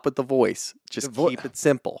 stop with the voice. Just keep it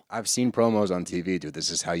simple. I've seen promos on TV, dude.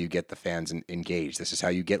 This is how you get the fans engaged. This is how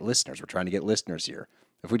you get listeners. We're trying to get listeners here.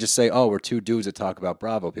 If we just say, oh, we're 2 dudes that talk about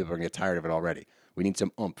Bravo, people are going to get tired of it already. We need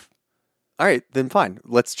some oomph. All right, then fine.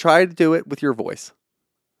 Let's try to do it with your voice.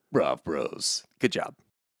 Brav Bros. Good job.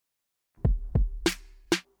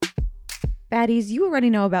 Baddies, you already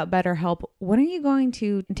know about BetterHelp. When are you going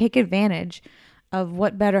to take advantage of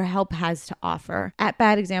what BetterHelp has to offer? At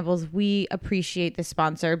Bad Examples, we appreciate the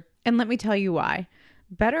sponsor, and let me tell you why.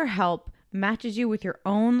 BetterHelp matches you with your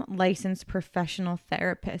own licensed professional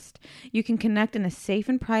therapist. You can connect in a safe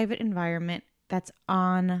and private environment that's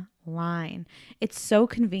online. It's so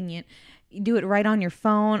convenient. You do it right on your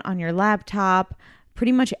phone, on your laptop,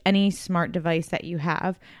 pretty much any smart device that you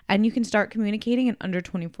have, and you can start communicating in under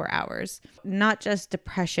 24 hours. Not just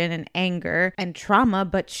depression and anger and trauma,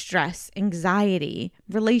 but stress, anxiety,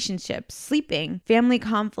 relationships, sleeping, family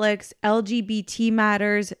conflicts, LGBT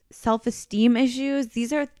matters, self-esteem issues.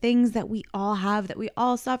 These are things that we all have, that we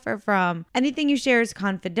all suffer from. Anything you share is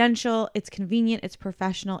confidential, it's convenient, it's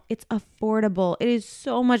professional, it's affordable. It is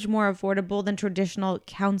so much more affordable than traditional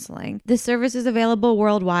counseling. This service is available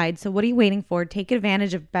worldwide, so what are you waiting for? Take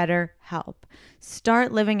advantage of BetterHelp.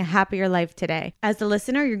 Start living a happier life today. As a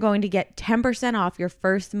listener, you're going to get 10% off your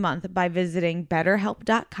first month by visiting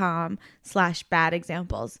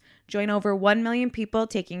betterhelp.com/badexamples. Join over 1 million people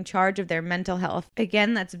taking charge of their mental health.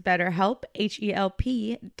 Again, that's BetterHelp,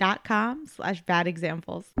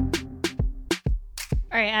 HELP.com/badexamples.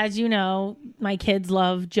 All right, as you know, my kids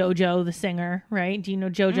love JoJo, the singer, right? Do you know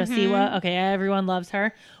JoJo Siwa? Okay, everyone loves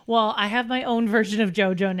her. Well, I have my own version of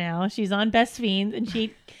JoJo now. She's on Best Fiends, and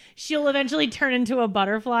she'll eventually turn into a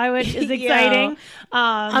butterfly, which is exciting.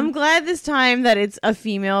 I'm glad this time that it's a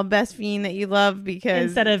female Best Fiend that you love, because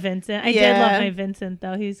instead of Vincent. I did love my Vincent,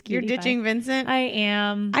 though. He's cute. You're ditching Vincent? I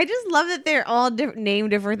am. I just love that they're all named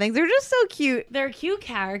different things. They're just so cute. They're cute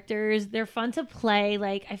characters. They're fun to play.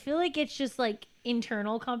 Like, I feel like it's just like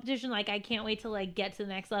internal competition. Like, I can't wait to like get to the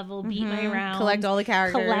next level, beat my round, collect all the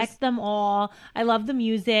characters, collect them all. I love the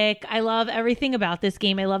music. I love everything about this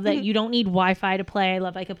game. I love that you don't need Wi-Fi to play. I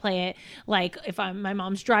love I could play it like if my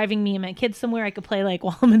mom's driving me and my kids somewhere, I could play like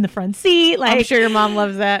while I'm in the front seat. Like, I'm sure your mom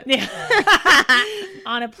loves that. Yeah.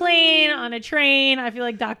 On a plane, on a train. I feel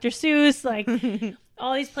like Dr. Seuss, like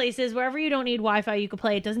all these places, wherever you don't need Wi-Fi, you can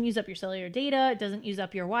play. It doesn't use up your cellular data. It doesn't use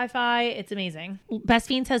up your Wi-Fi. It's amazing. Best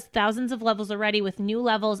Fiends has thousands of levels already with new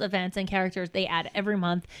levels, events, and characters they add every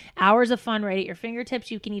month. Hours of fun right at your fingertips.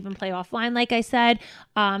 You can even play offline, like I said.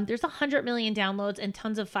 There's 100 million downloads and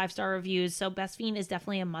tons of 5-star reviews, so Best Fiend is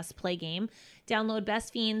definitely a must-play game. Download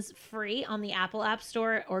Best Fiends free on the Apple App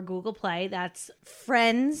Store or Google Play. That's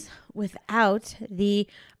friends without the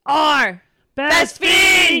R. Best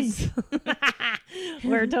Fiends!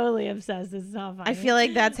 We're totally obsessed. It's not funny. I feel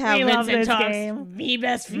like that's how we Vincent talks. Game. Me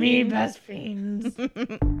Best Fiends. Me Best Fiends.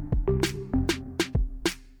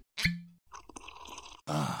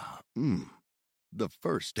 The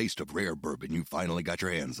first taste of rare bourbon you finally got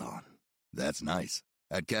your hands on. That's nice.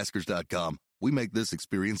 At Caskers.com, we make this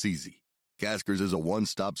experience easy. Caskers is a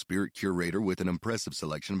one-stop spirit curator with an impressive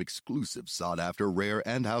selection of exclusive, sought-after, rare,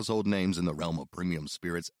 and household names in the realm of premium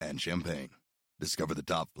spirits and champagne. Discover the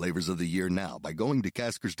top flavors of the year now by going to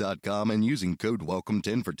Caskers.com and using code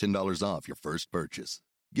WELCOME10 for $10 off your first purchase.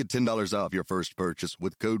 Get $10 off your first purchase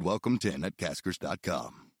with code WELCOME10 at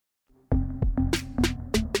Caskers.com.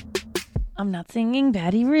 I'm not singing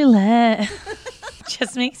Baddie Roulette.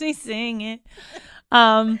 Just makes me sing it.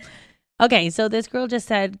 Okay, so this girl just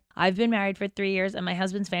said, I've been married for 3 years and my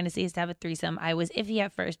husband's fantasy is to have a threesome. I was iffy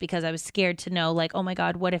at first because I was scared to know, like, oh my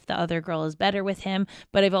God, what if the other girl is better with him?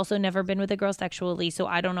 But I've also never been with a girl sexually, so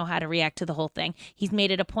I don't know how to react to the whole thing. He's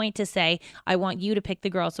made it a point to say, I want you to pick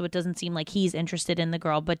the girl so it doesn't seem like he's interested in the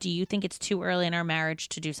girl. But do you think it's too early in our marriage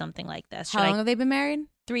to do something like this? How long have they been married?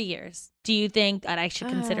 3 years. Do you think that I should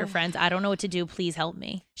consider friends? I don't know what to do. Please help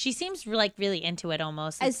me. She seems like really into it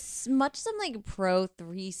almost. As much as I'm like pro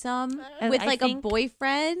threesome I with like think- a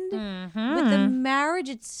boyfriend, with the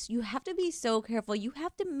marriage, you have to be so careful. You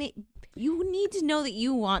have to you need to know that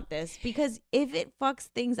you want this, because if it fucks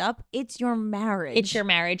things up, it's your marriage. It's your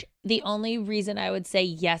marriage. The only reason I would say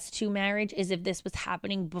yes to marriage is if this was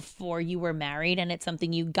happening before you were married and it's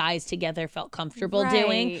something you guys together felt comfortable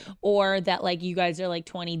doing, Right. or that like you guys are like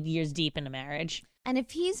 20 years deep into marriage. And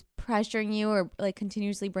if he's pressuring you or like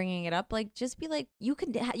continuously bringing it up, like just be like, you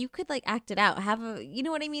could like act it out, have a, you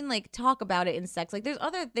know what I mean, like talk about it in sex. Like there's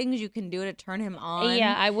other things you can do to turn him on.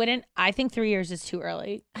 Yeah, I think 3 years is too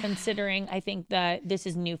early, considering I think that this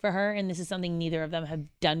is new for her and this is something neither of them have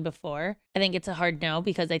done before. I think it's a hard no,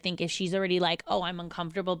 because I think if she's already like, oh, I'm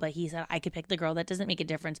uncomfortable, but he said I could pick the girl, that doesn't make a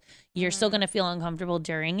difference. You're still going to feel uncomfortable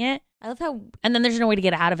during it. I love how And then there's no way to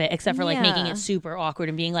get out of it except for like making Yeah. it super awkward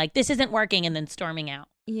and being like, this isn't working, and then storming out.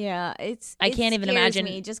 Yeah, I it can't even scares imagine-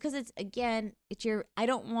 me just because it's your. I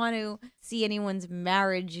don't want to see anyone's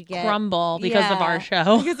marriage get Crumble because of our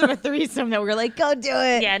show. because of a threesome that we're like, go do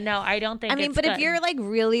it. Yeah, no, I don't think I mean, it's but if good. you're like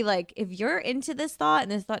really like, if you're into this thought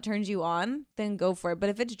and this thought turns you on, then go for it. But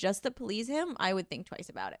if it's just to please him, I would think twice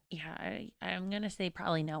about it. Yeah, I'm going to say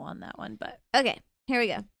probably no on that one, but Okay, here we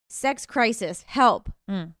go. Sex crisis, help.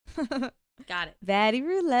 got it. Vatty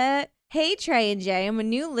roulette. Hey Trey and Jay, I'm a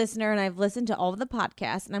new listener and I've listened to all of the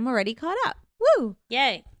podcasts and I'm already caught up. Woo!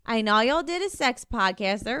 Yay. I know y'all did a sex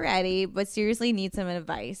podcast already, but seriously need some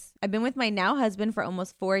advice. I've been with my now husband for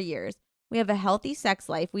almost 4 years. We have a healthy sex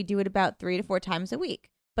life. We do it about 3 to 4 times a week.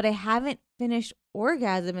 But I haven't finished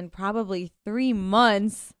orgasm in probably 3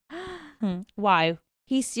 months. Why?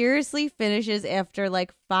 He seriously finishes after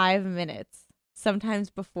like 5 minutes, sometimes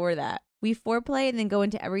before that. We foreplay and then go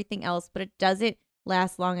into everything else, but it doesn't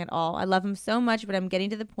last long at all. I love him so much, but I'm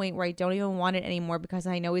getting to the point where I don't even want it anymore because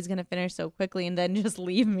I know he's going to finish so quickly and then just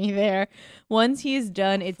leave me there. Once he's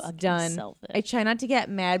done, it's Fucking done. selfish. I try not to get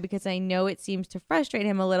mad because I know it seems to frustrate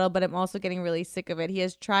him a little, but I'm also getting really sick of it. He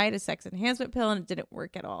has tried a sex enhancement pill and it didn't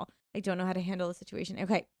work at all. I don't know how to handle the situation.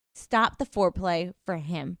 Okay, stop the foreplay for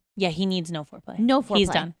him. Yeah, he needs no foreplay. No foreplay. He's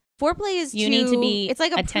done. Foreplay is You need to be it's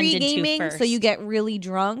like a attended to pre-gaming, so you first. get really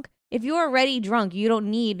drunk. If you're already drunk, you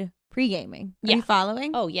don't need pre-gaming. Are Yeah. you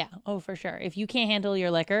following? Oh, yeah. Oh, for sure. If you can't handle your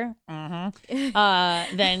liquor,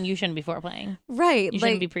 then you shouldn't be foreplaying. right. You like,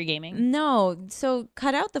 shouldn't be pre-gaming. No. So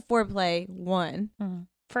cut out the foreplay one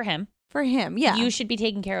For him. for him. Yeah. You should be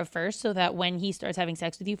taken care of first so that when he starts having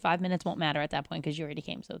sex with you, 5 minutes won't matter at that point because you already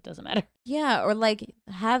came, so it doesn't matter. yeah. Or like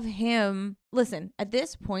have him listen at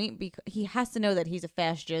this point because he has to know that he's a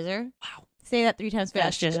fast jizzer. Wow. Say that 3 times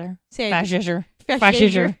fast. Jizzer. Say it. Fast jizzer. Fast Fast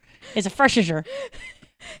jizzer. jizzer. It's a fresh jizzer.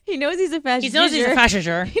 He knows he's a fast He knows he's a jizzer. fast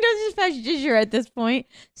jizzer. He knows he's a fast jizzer at this point.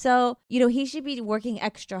 So, he should be working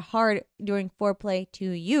extra hard during foreplay to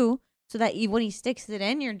you so that when he sticks it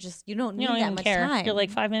in, you don't need You don't that even much care. time. You're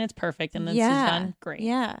like 5 minutes, perfect, and then yeah. this is done. Great.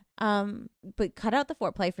 Yeah. But cut out the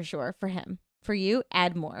foreplay for sure for him. For you,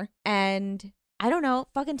 add more. And I don't know,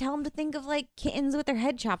 fucking tell him to think of like kittens with their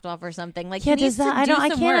head chopped off or something. Like Yeah, he needs does that? to I do don't. I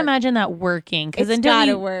some can't work. imagine that working because It's then don't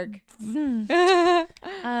gotta you- work.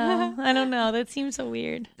 I don't know. That seems so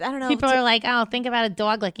weird. I don't know. People are like, "Oh, think about a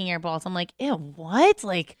dog licking your balls." I'm like, "Ew, what?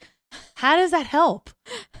 Like, how does that help?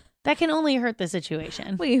 That can only hurt the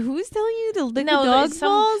situation." Wait, who's telling you to lick No, the dog's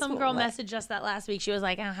balls? some girl What? messaged us that last week. She was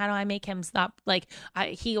like, oh, "How do I make him stop?" Like,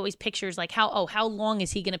 he always pictures like how long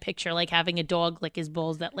is he gonna picture like having a dog lick his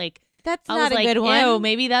balls? That like That's I not was a like, good one. ew,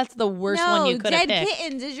 maybe that's the worst no, one you could have dead picked.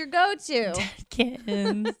 kittens is your go-to.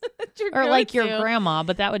 Kittens. That's your Or like your go-to. grandma,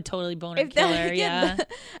 but that would totally bone her If that- killer. Yeah.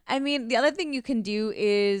 I mean, the other thing you can do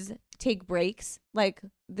is take breaks. Like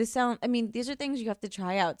these are things you have to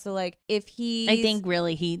try out. So like if he I think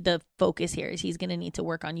really the focus here is he's going to need to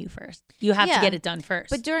work on you first. You have to Yeah. get it done first.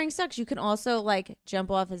 But during sex, you can also like jump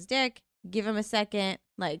off his dick, give him a second,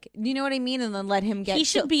 like, you know what I mean? And then let him get he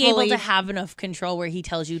should be able to have enough control where he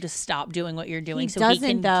tells you to stop doing what you're doing He so doesn't,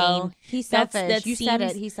 he can though. gain. He's That's- selfish. that You said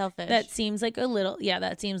it. seems- He's selfish. That seems like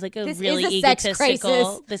that seems like a This is really a sex egotistical.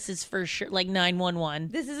 crisis. This is for sure like 911.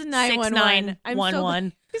 This is a 911. I'm so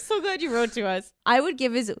 6911. so glad you wrote to us. I would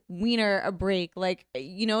give his wiener a break. Like,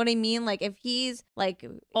 you know what I mean? Like, if he's like,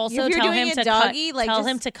 Also, if you're tell doing him a to doggy, like, tell just,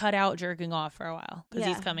 him to cut out jerking off for a while because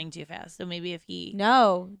Yeah. he's coming too fast. So maybe if he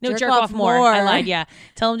no, jerk off more. I lied. Yeah,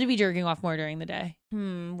 tell him to be jerking off more during the day.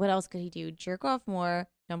 What else could he do? Jerk off more,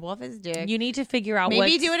 jump off his dick. You need to figure out Maybe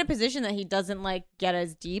what's- do it in a position that he doesn't like get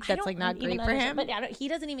as deep. I That's like don't not even great for understand, him. But he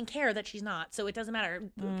doesn't even care that she's not, so it doesn't matter.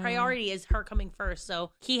 Priority is her coming first,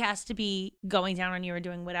 so he has to be going down on you or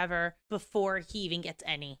doing whatever before he even gets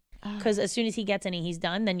any. Because as soon as he gets any, he's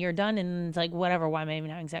done. Then you're done, and it's like whatever. Why am I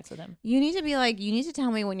even having sex with him? You need to be like, you need to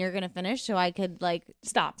tell me when you're gonna finish so I could like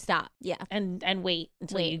Stop Yeah. and wait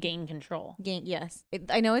until you gain control. Yes.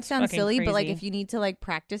 I know it sounds fucking silly, but like crazy. if you need to like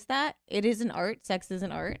practice that, it is an art. Sex is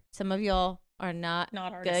an art. Some of y'all are not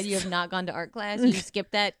Not good. artists. You have not gone to art class. You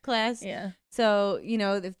skipped that class. Yeah, So, you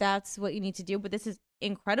know, if that's what you need to do, but this is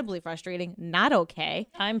incredibly frustrating. Not okay.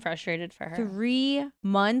 I'm frustrated for her. 3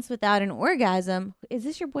 months without an orgasm. Is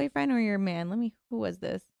this your boyfriend or your man? Who was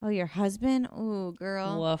this? Oh, your husband? Oh,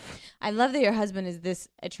 girl. Woof. I love that your husband is this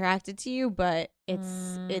attracted to you, but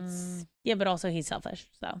it's Yeah, but also he's selfish,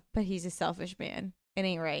 so but he's a selfish man. It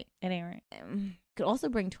ain't right. it ain't right. Could also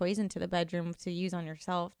bring toys into the bedroom to use on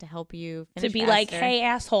yourself to help you To finish be like, faster. hey,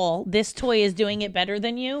 asshole, this toy is doing it better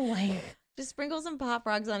than you. Like, just sprinkle some pop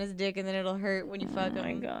rocks on his dick and then it'll hurt when you fuck oh my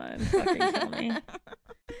him. god, fucking kill me.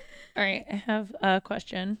 All right, I have a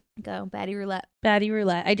question. Go, baddie roulette. Batty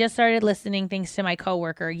roulette. I just started listening thanks to my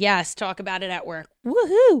coworker. Yes, talk about it at work.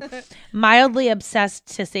 Woohoo! Mildly obsessed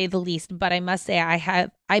to say the least, but I must say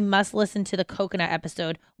I must listen to the coconut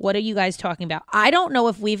episode. What are you guys talking about? I don't know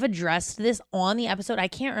if we've addressed this on the episode. I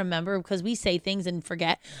can't remember because we say things and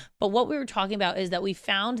forget. But what we were talking about is that we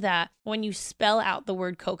found that when you spell out the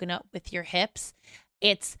word coconut with your hips,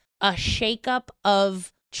 it's a shakeup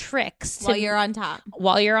of tricks While you're on top.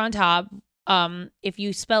 if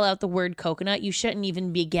you spell out the word coconut, you shouldn't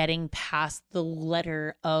even be getting past the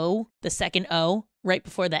letter O, the second O, right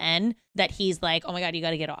before the N, that he's like, oh my God, you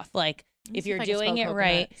got to get off. Like, if see you're if I can doing it spell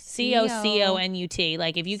right, coconut. COCONUT.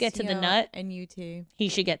 Like, if you get to the nut, C-O-N-U-T. he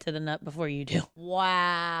should get to the nut before you do.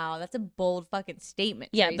 Wow, that's a bold fucking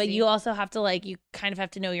statement. Yeah, but Tracy. you also have to, like, you kind of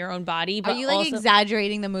have to know your own body. But Are you like also,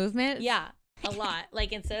 exaggerating the movement? Yeah, a lot.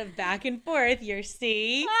 Like, instead of back and forth, you're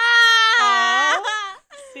C.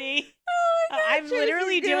 C. I'm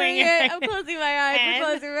literally doing it. I'm closing my eyes. I'm And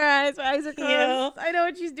closing my eyes. My eyes are closed. you. I know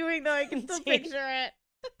what she's doing though. I can still T. picture it.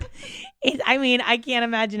 I mean, I can't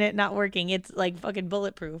imagine it not working. It's like fucking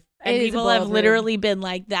bulletproof. And It is people have bulletproof. literally been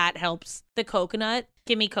like, that helps. The coconut.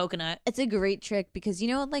 Give me coconut. It's a great trick because you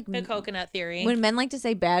know like The coconut theory. when men like to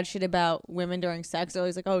say bad shit about women during sex, they're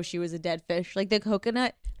always like, "Oh, she was a dead fish." Like the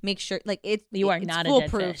coconut makes sure like it's You are it's not a dead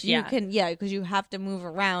foolproof. fish, You yeah. can because you have to move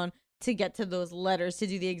around to get to those letters to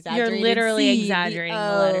do the You're exaggerated. literally C, exaggerating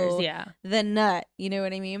the O, letters. Yeah. The nut. You know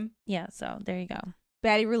what I mean? Yeah. So there you go.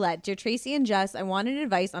 Baddie Roulette. Dear Tracy and Jess, I wanted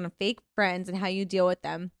advice on fake friends and how you deal with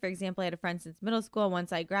them. For example, I had a friend since middle school.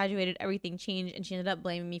 Once I graduated, everything changed and she ended up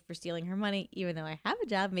blaming me for stealing her money, even though I have a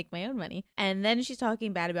job, make my own money. And then she's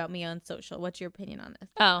talking bad about me on social. What's your opinion on this?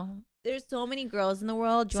 Oh. There's so many girls in the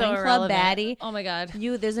world. Join So Club irrelevant. Baddie. Oh my God.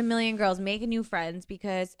 There's a million girls. Make new friends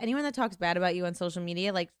because anyone that talks bad about you on social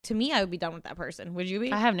media, like to me, I would be done with that person. Would you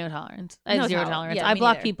be? I have no tolerance. I have No zero tolerance. tolerance. Yeah, I me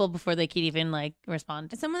block neither. people before they could even like respond.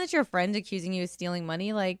 And someone that's your friend accusing you of stealing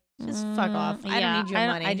money, like just fuck off. I don't need your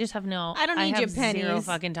money. I just have no. I don't need your have pennies. Zero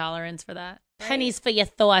fucking tolerance for that. Right? Pennies for your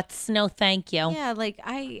thoughts. No, thank you. Yeah, like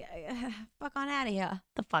fuck on out of here.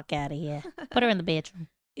 The fuck out of here. Put her in the bedroom.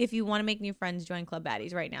 If you want to make new friends, join Club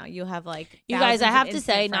Baddies right now. You'll have like You guys, I thousands of have to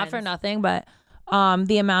instant say, not for friends. nothing, but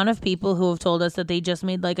the amount of people who have told us that they just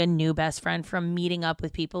made like a new best friend from meeting up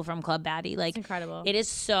with people from Club Baddie, like It's incredible. it is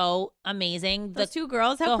so amazing. Those two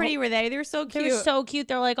girls, the how whole- pretty were they? They were so cute. They were so cute.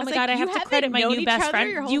 They're like, oh I my was God, like, I you have to haven't credit my known new each best other friend.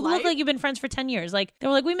 your whole You look life? like you've been friends for 10 years. Like, they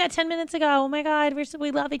were like, we met 10 minutes ago. Oh my God,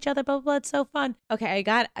 we love each other. Blah, blah, blah. It's so fun. Okay, I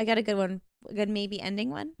got a good one. A good maybe ending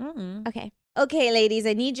one. Mm-mm. Okay, ladies,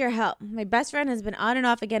 I need your help. My best friend has been on and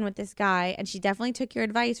off again with this guy, and she definitely took your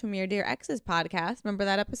advice from your Dear Exes podcast. Remember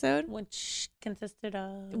that episode? Which consisted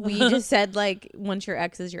of. We just said like once your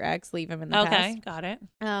ex is your ex, leave him in the Okay, past. got it.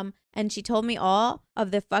 And she told me all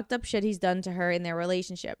of the fucked up shit he's done to her in their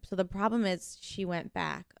relationship. So the problem is she went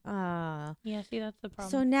back. Yeah, see, that's the problem.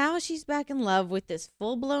 So now she's back in love with this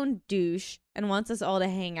full-blown douche and wants us all to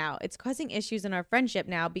hang out. It's causing issues in our friendship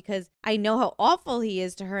now because I know how awful he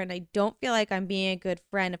is to her and I don't feel like I'm being a good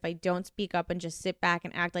friend if I don't speak up and just sit back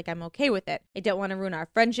and act like I'm okay with it. I don't want to ruin our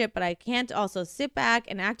friendship, but I can't also sit back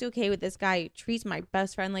and act okay with this guy who treats my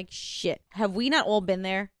best friend like shit. Have we not all been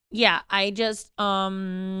there? Yeah, I just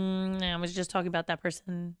I was just talking about that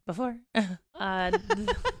person before. I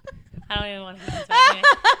don't even want to get into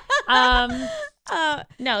it.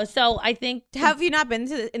 No, so I think Have you not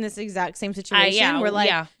been in this exact same situation where like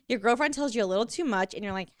yeah. your girlfriend tells you a little too much and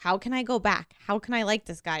you're like, how can I go back? How can I like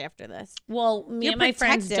this guy after this? Well, me You're and my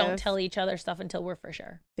friends don't protective. tell each other stuff until we're for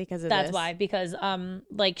sure. Because of That's this. why. Because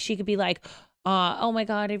like she could be like, oh my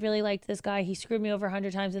God, I really liked this guy. He screwed me over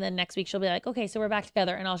 100 times. And then next week she'll be like, okay, so we're back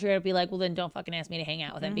together. And I'll straight up be like, well, then don't fucking ask me to hang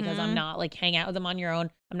out with him because I'm not like hang out with him on your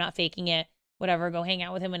own. I'm not faking it. Whatever, go hang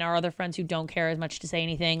out with him and our other friends who don't care as much to say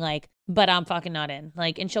anything. Like, but I'm fucking not in.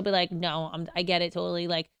 Like, and she'll be like, no, I get it totally.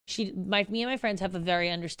 Like, me and my friends have a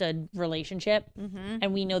very understood relationship,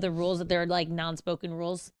 and we know the rules that they're like non-spoken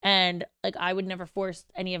rules. And like, I would never force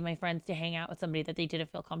any of my friends to hang out with somebody that they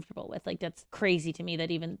didn't feel comfortable with. Like, that's crazy to me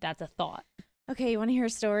that even that's a thought. Okay, you want to hear a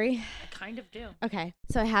story? I kind of do. Okay,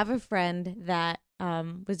 so I have a friend that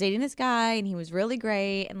was dating this guy and he was really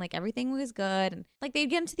great and like everything was good and like they'd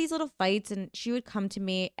get into these little fights and she would come to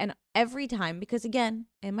me and every time, because again,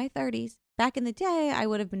 in my 30s, back in the day, I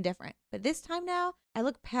would have been different. But this time now, I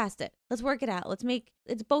look past it. Let's work it out.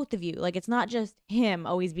 It's both of you. Like, it's not just him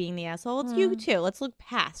always being the asshole. It's you too. Let's look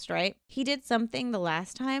past, right? He did something the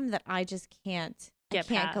last time that I just can't. Get I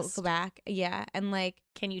can't past. go back. Yeah. And like,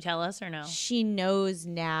 Can you tell us or no? she knows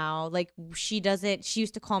now. Like, she doesn't. She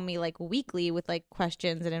used to call me like weekly with like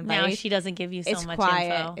questions and advice. Now she doesn't give you so It's much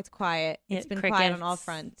quiet. info. It's quiet. Yeah, It's been quiet on all crickets.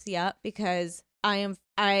 fronts. Yeah, because I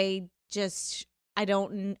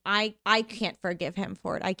can't forgive him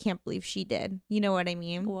for it. I can't believe she did. You know what I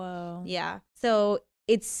mean? Whoa. Yeah. So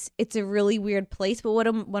it's a really weird place. But what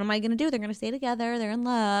am I gonna do? They're gonna stay together. They're in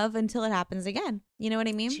love until it happens again. You know what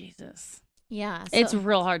I mean? Jesus. Yeah. It's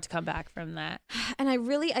real hard to come back from that. And I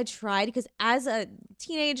tried because as a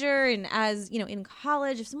teenager and as, in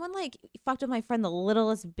college, if someone like fucked with my friend the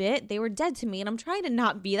littlest bit, they were dead to me. And I'm trying to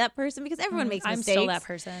not be that person because everyone makes I'm mistakes. still that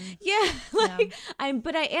person. Yeah, like I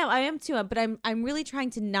am too. But I'm really trying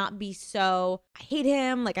to not be so. I hate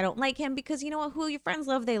him. Like I don't like him because you know what? Who your friends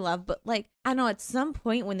love, they love. But like I know at some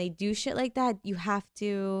point when they do shit like that, you have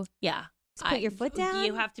to Yeah. put your foot down.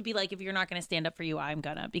 You have to be like, if you're not going to stand up for you, I'm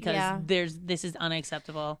gonna, because Yeah. this is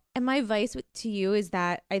unacceptable. And my advice to you is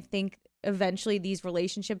that I think eventually these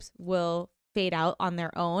relationships will fade out on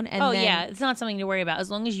their own. And then, yeah, it's not something to worry about as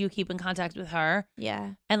long as you keep in contact with her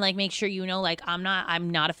yeah. and like make sure like I'm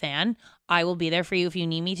not a fan. I will be there for you if you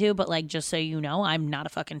need me to, but like just so you know, I'm not a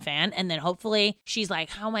fucking fan. And then hopefully she's like,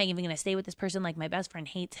 how am I even gonna stay with this person? Like my best friend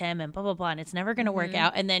hates him and blah blah blah, and it's never gonna work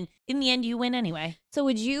out. And then in the end, you win anyway. So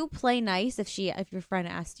would you play nice if your friend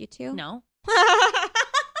asked you to? No.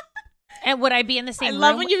 And would I be in the same room?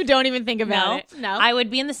 love when you don't even think about it. No. I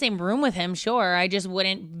would be in the same room with him, sure. I just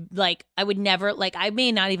wouldn't, like, I would never, like, I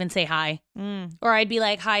may not even say hi. Or I'd be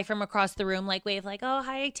like, hi from across the room, like, wave, like, oh,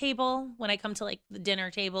 hi, table. When I come to, like, the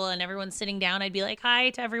dinner table and everyone's sitting down, I'd be like,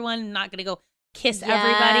 hi to everyone. I'm not going to go kiss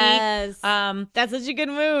everybody. That's such a good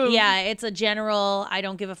move. Yeah, it's a general, I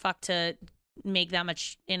don't give a fuck to make that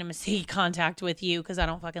much intimacy contact with you because I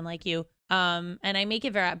don't fucking like you. And I make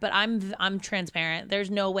it very, but I'm transparent. There's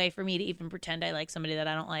no way for me to even pretend I like somebody that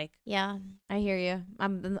I don't like. Yeah, I hear you.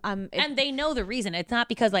 And they know the reason. It's not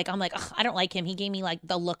because like I'm like, ugh, I don't like him. He gave me like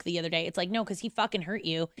the look the other day. It's like, no, because he fucking hurt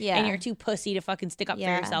you. Yeah. And you're too pussy to fucking stick up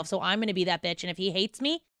Yeah. for yourself. So I'm gonna be that bitch. And if he hates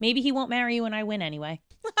me, maybe he won't marry you and I win anyway.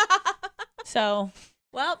 So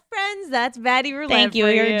Well, friends, that's Baddie Roulette. thank you.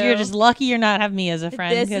 for You're just lucky you're not having me as a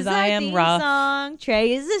friend This because is I our am theme rough. Song.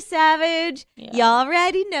 Trey is a savage. Yeah. Y'all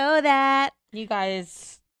already know that. You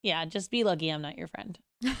guys, yeah, just be lucky I'm not your friend.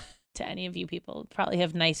 To any of you people, probably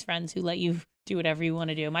have nice friends who let you do whatever you want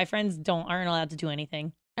to do. My friends aren't allowed to do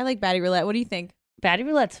anything. I like Baddie Roulette. What do you think? Baddie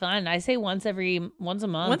Roulette's fun. I say once a month.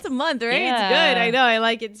 Once a month, right? Yeah. It's good. I know. I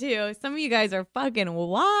like it too. Some of you guys are fucking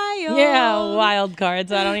wild. Yeah, wild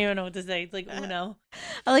cards. I don't even know what to say. It's like Uno.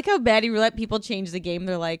 I like how Baddie Roulette people change the game.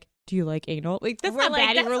 They're like, do you like anal? Like, that's We're not like,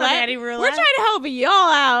 Baddie that's not Roulette. Baddie Roulette. We're trying to help y'all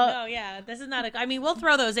out. Oh yeah, this is not I mean, we'll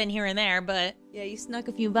throw those in here and there, but Yeah, you snuck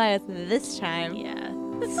a few by us this time. yeah,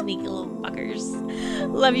 sneaky little fuckers.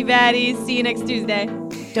 Love you, baddies. See you next Tuesday.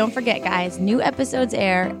 Don't forget, guys, new episodes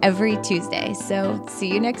air every Tuesday. So see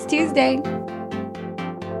you next Tuesday.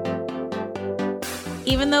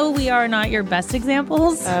 Even though we are not your best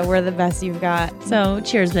examples, We're the best you've got. so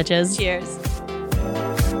cheers, bitches. Cheers.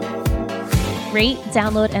 Rate,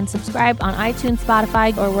 download, and subscribe on iTunes,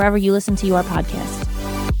 Spotify, or wherever you listen to your podcast.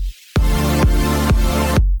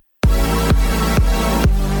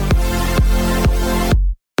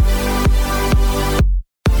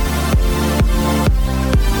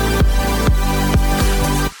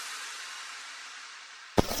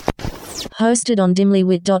 Hosted on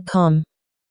dimlywit.com.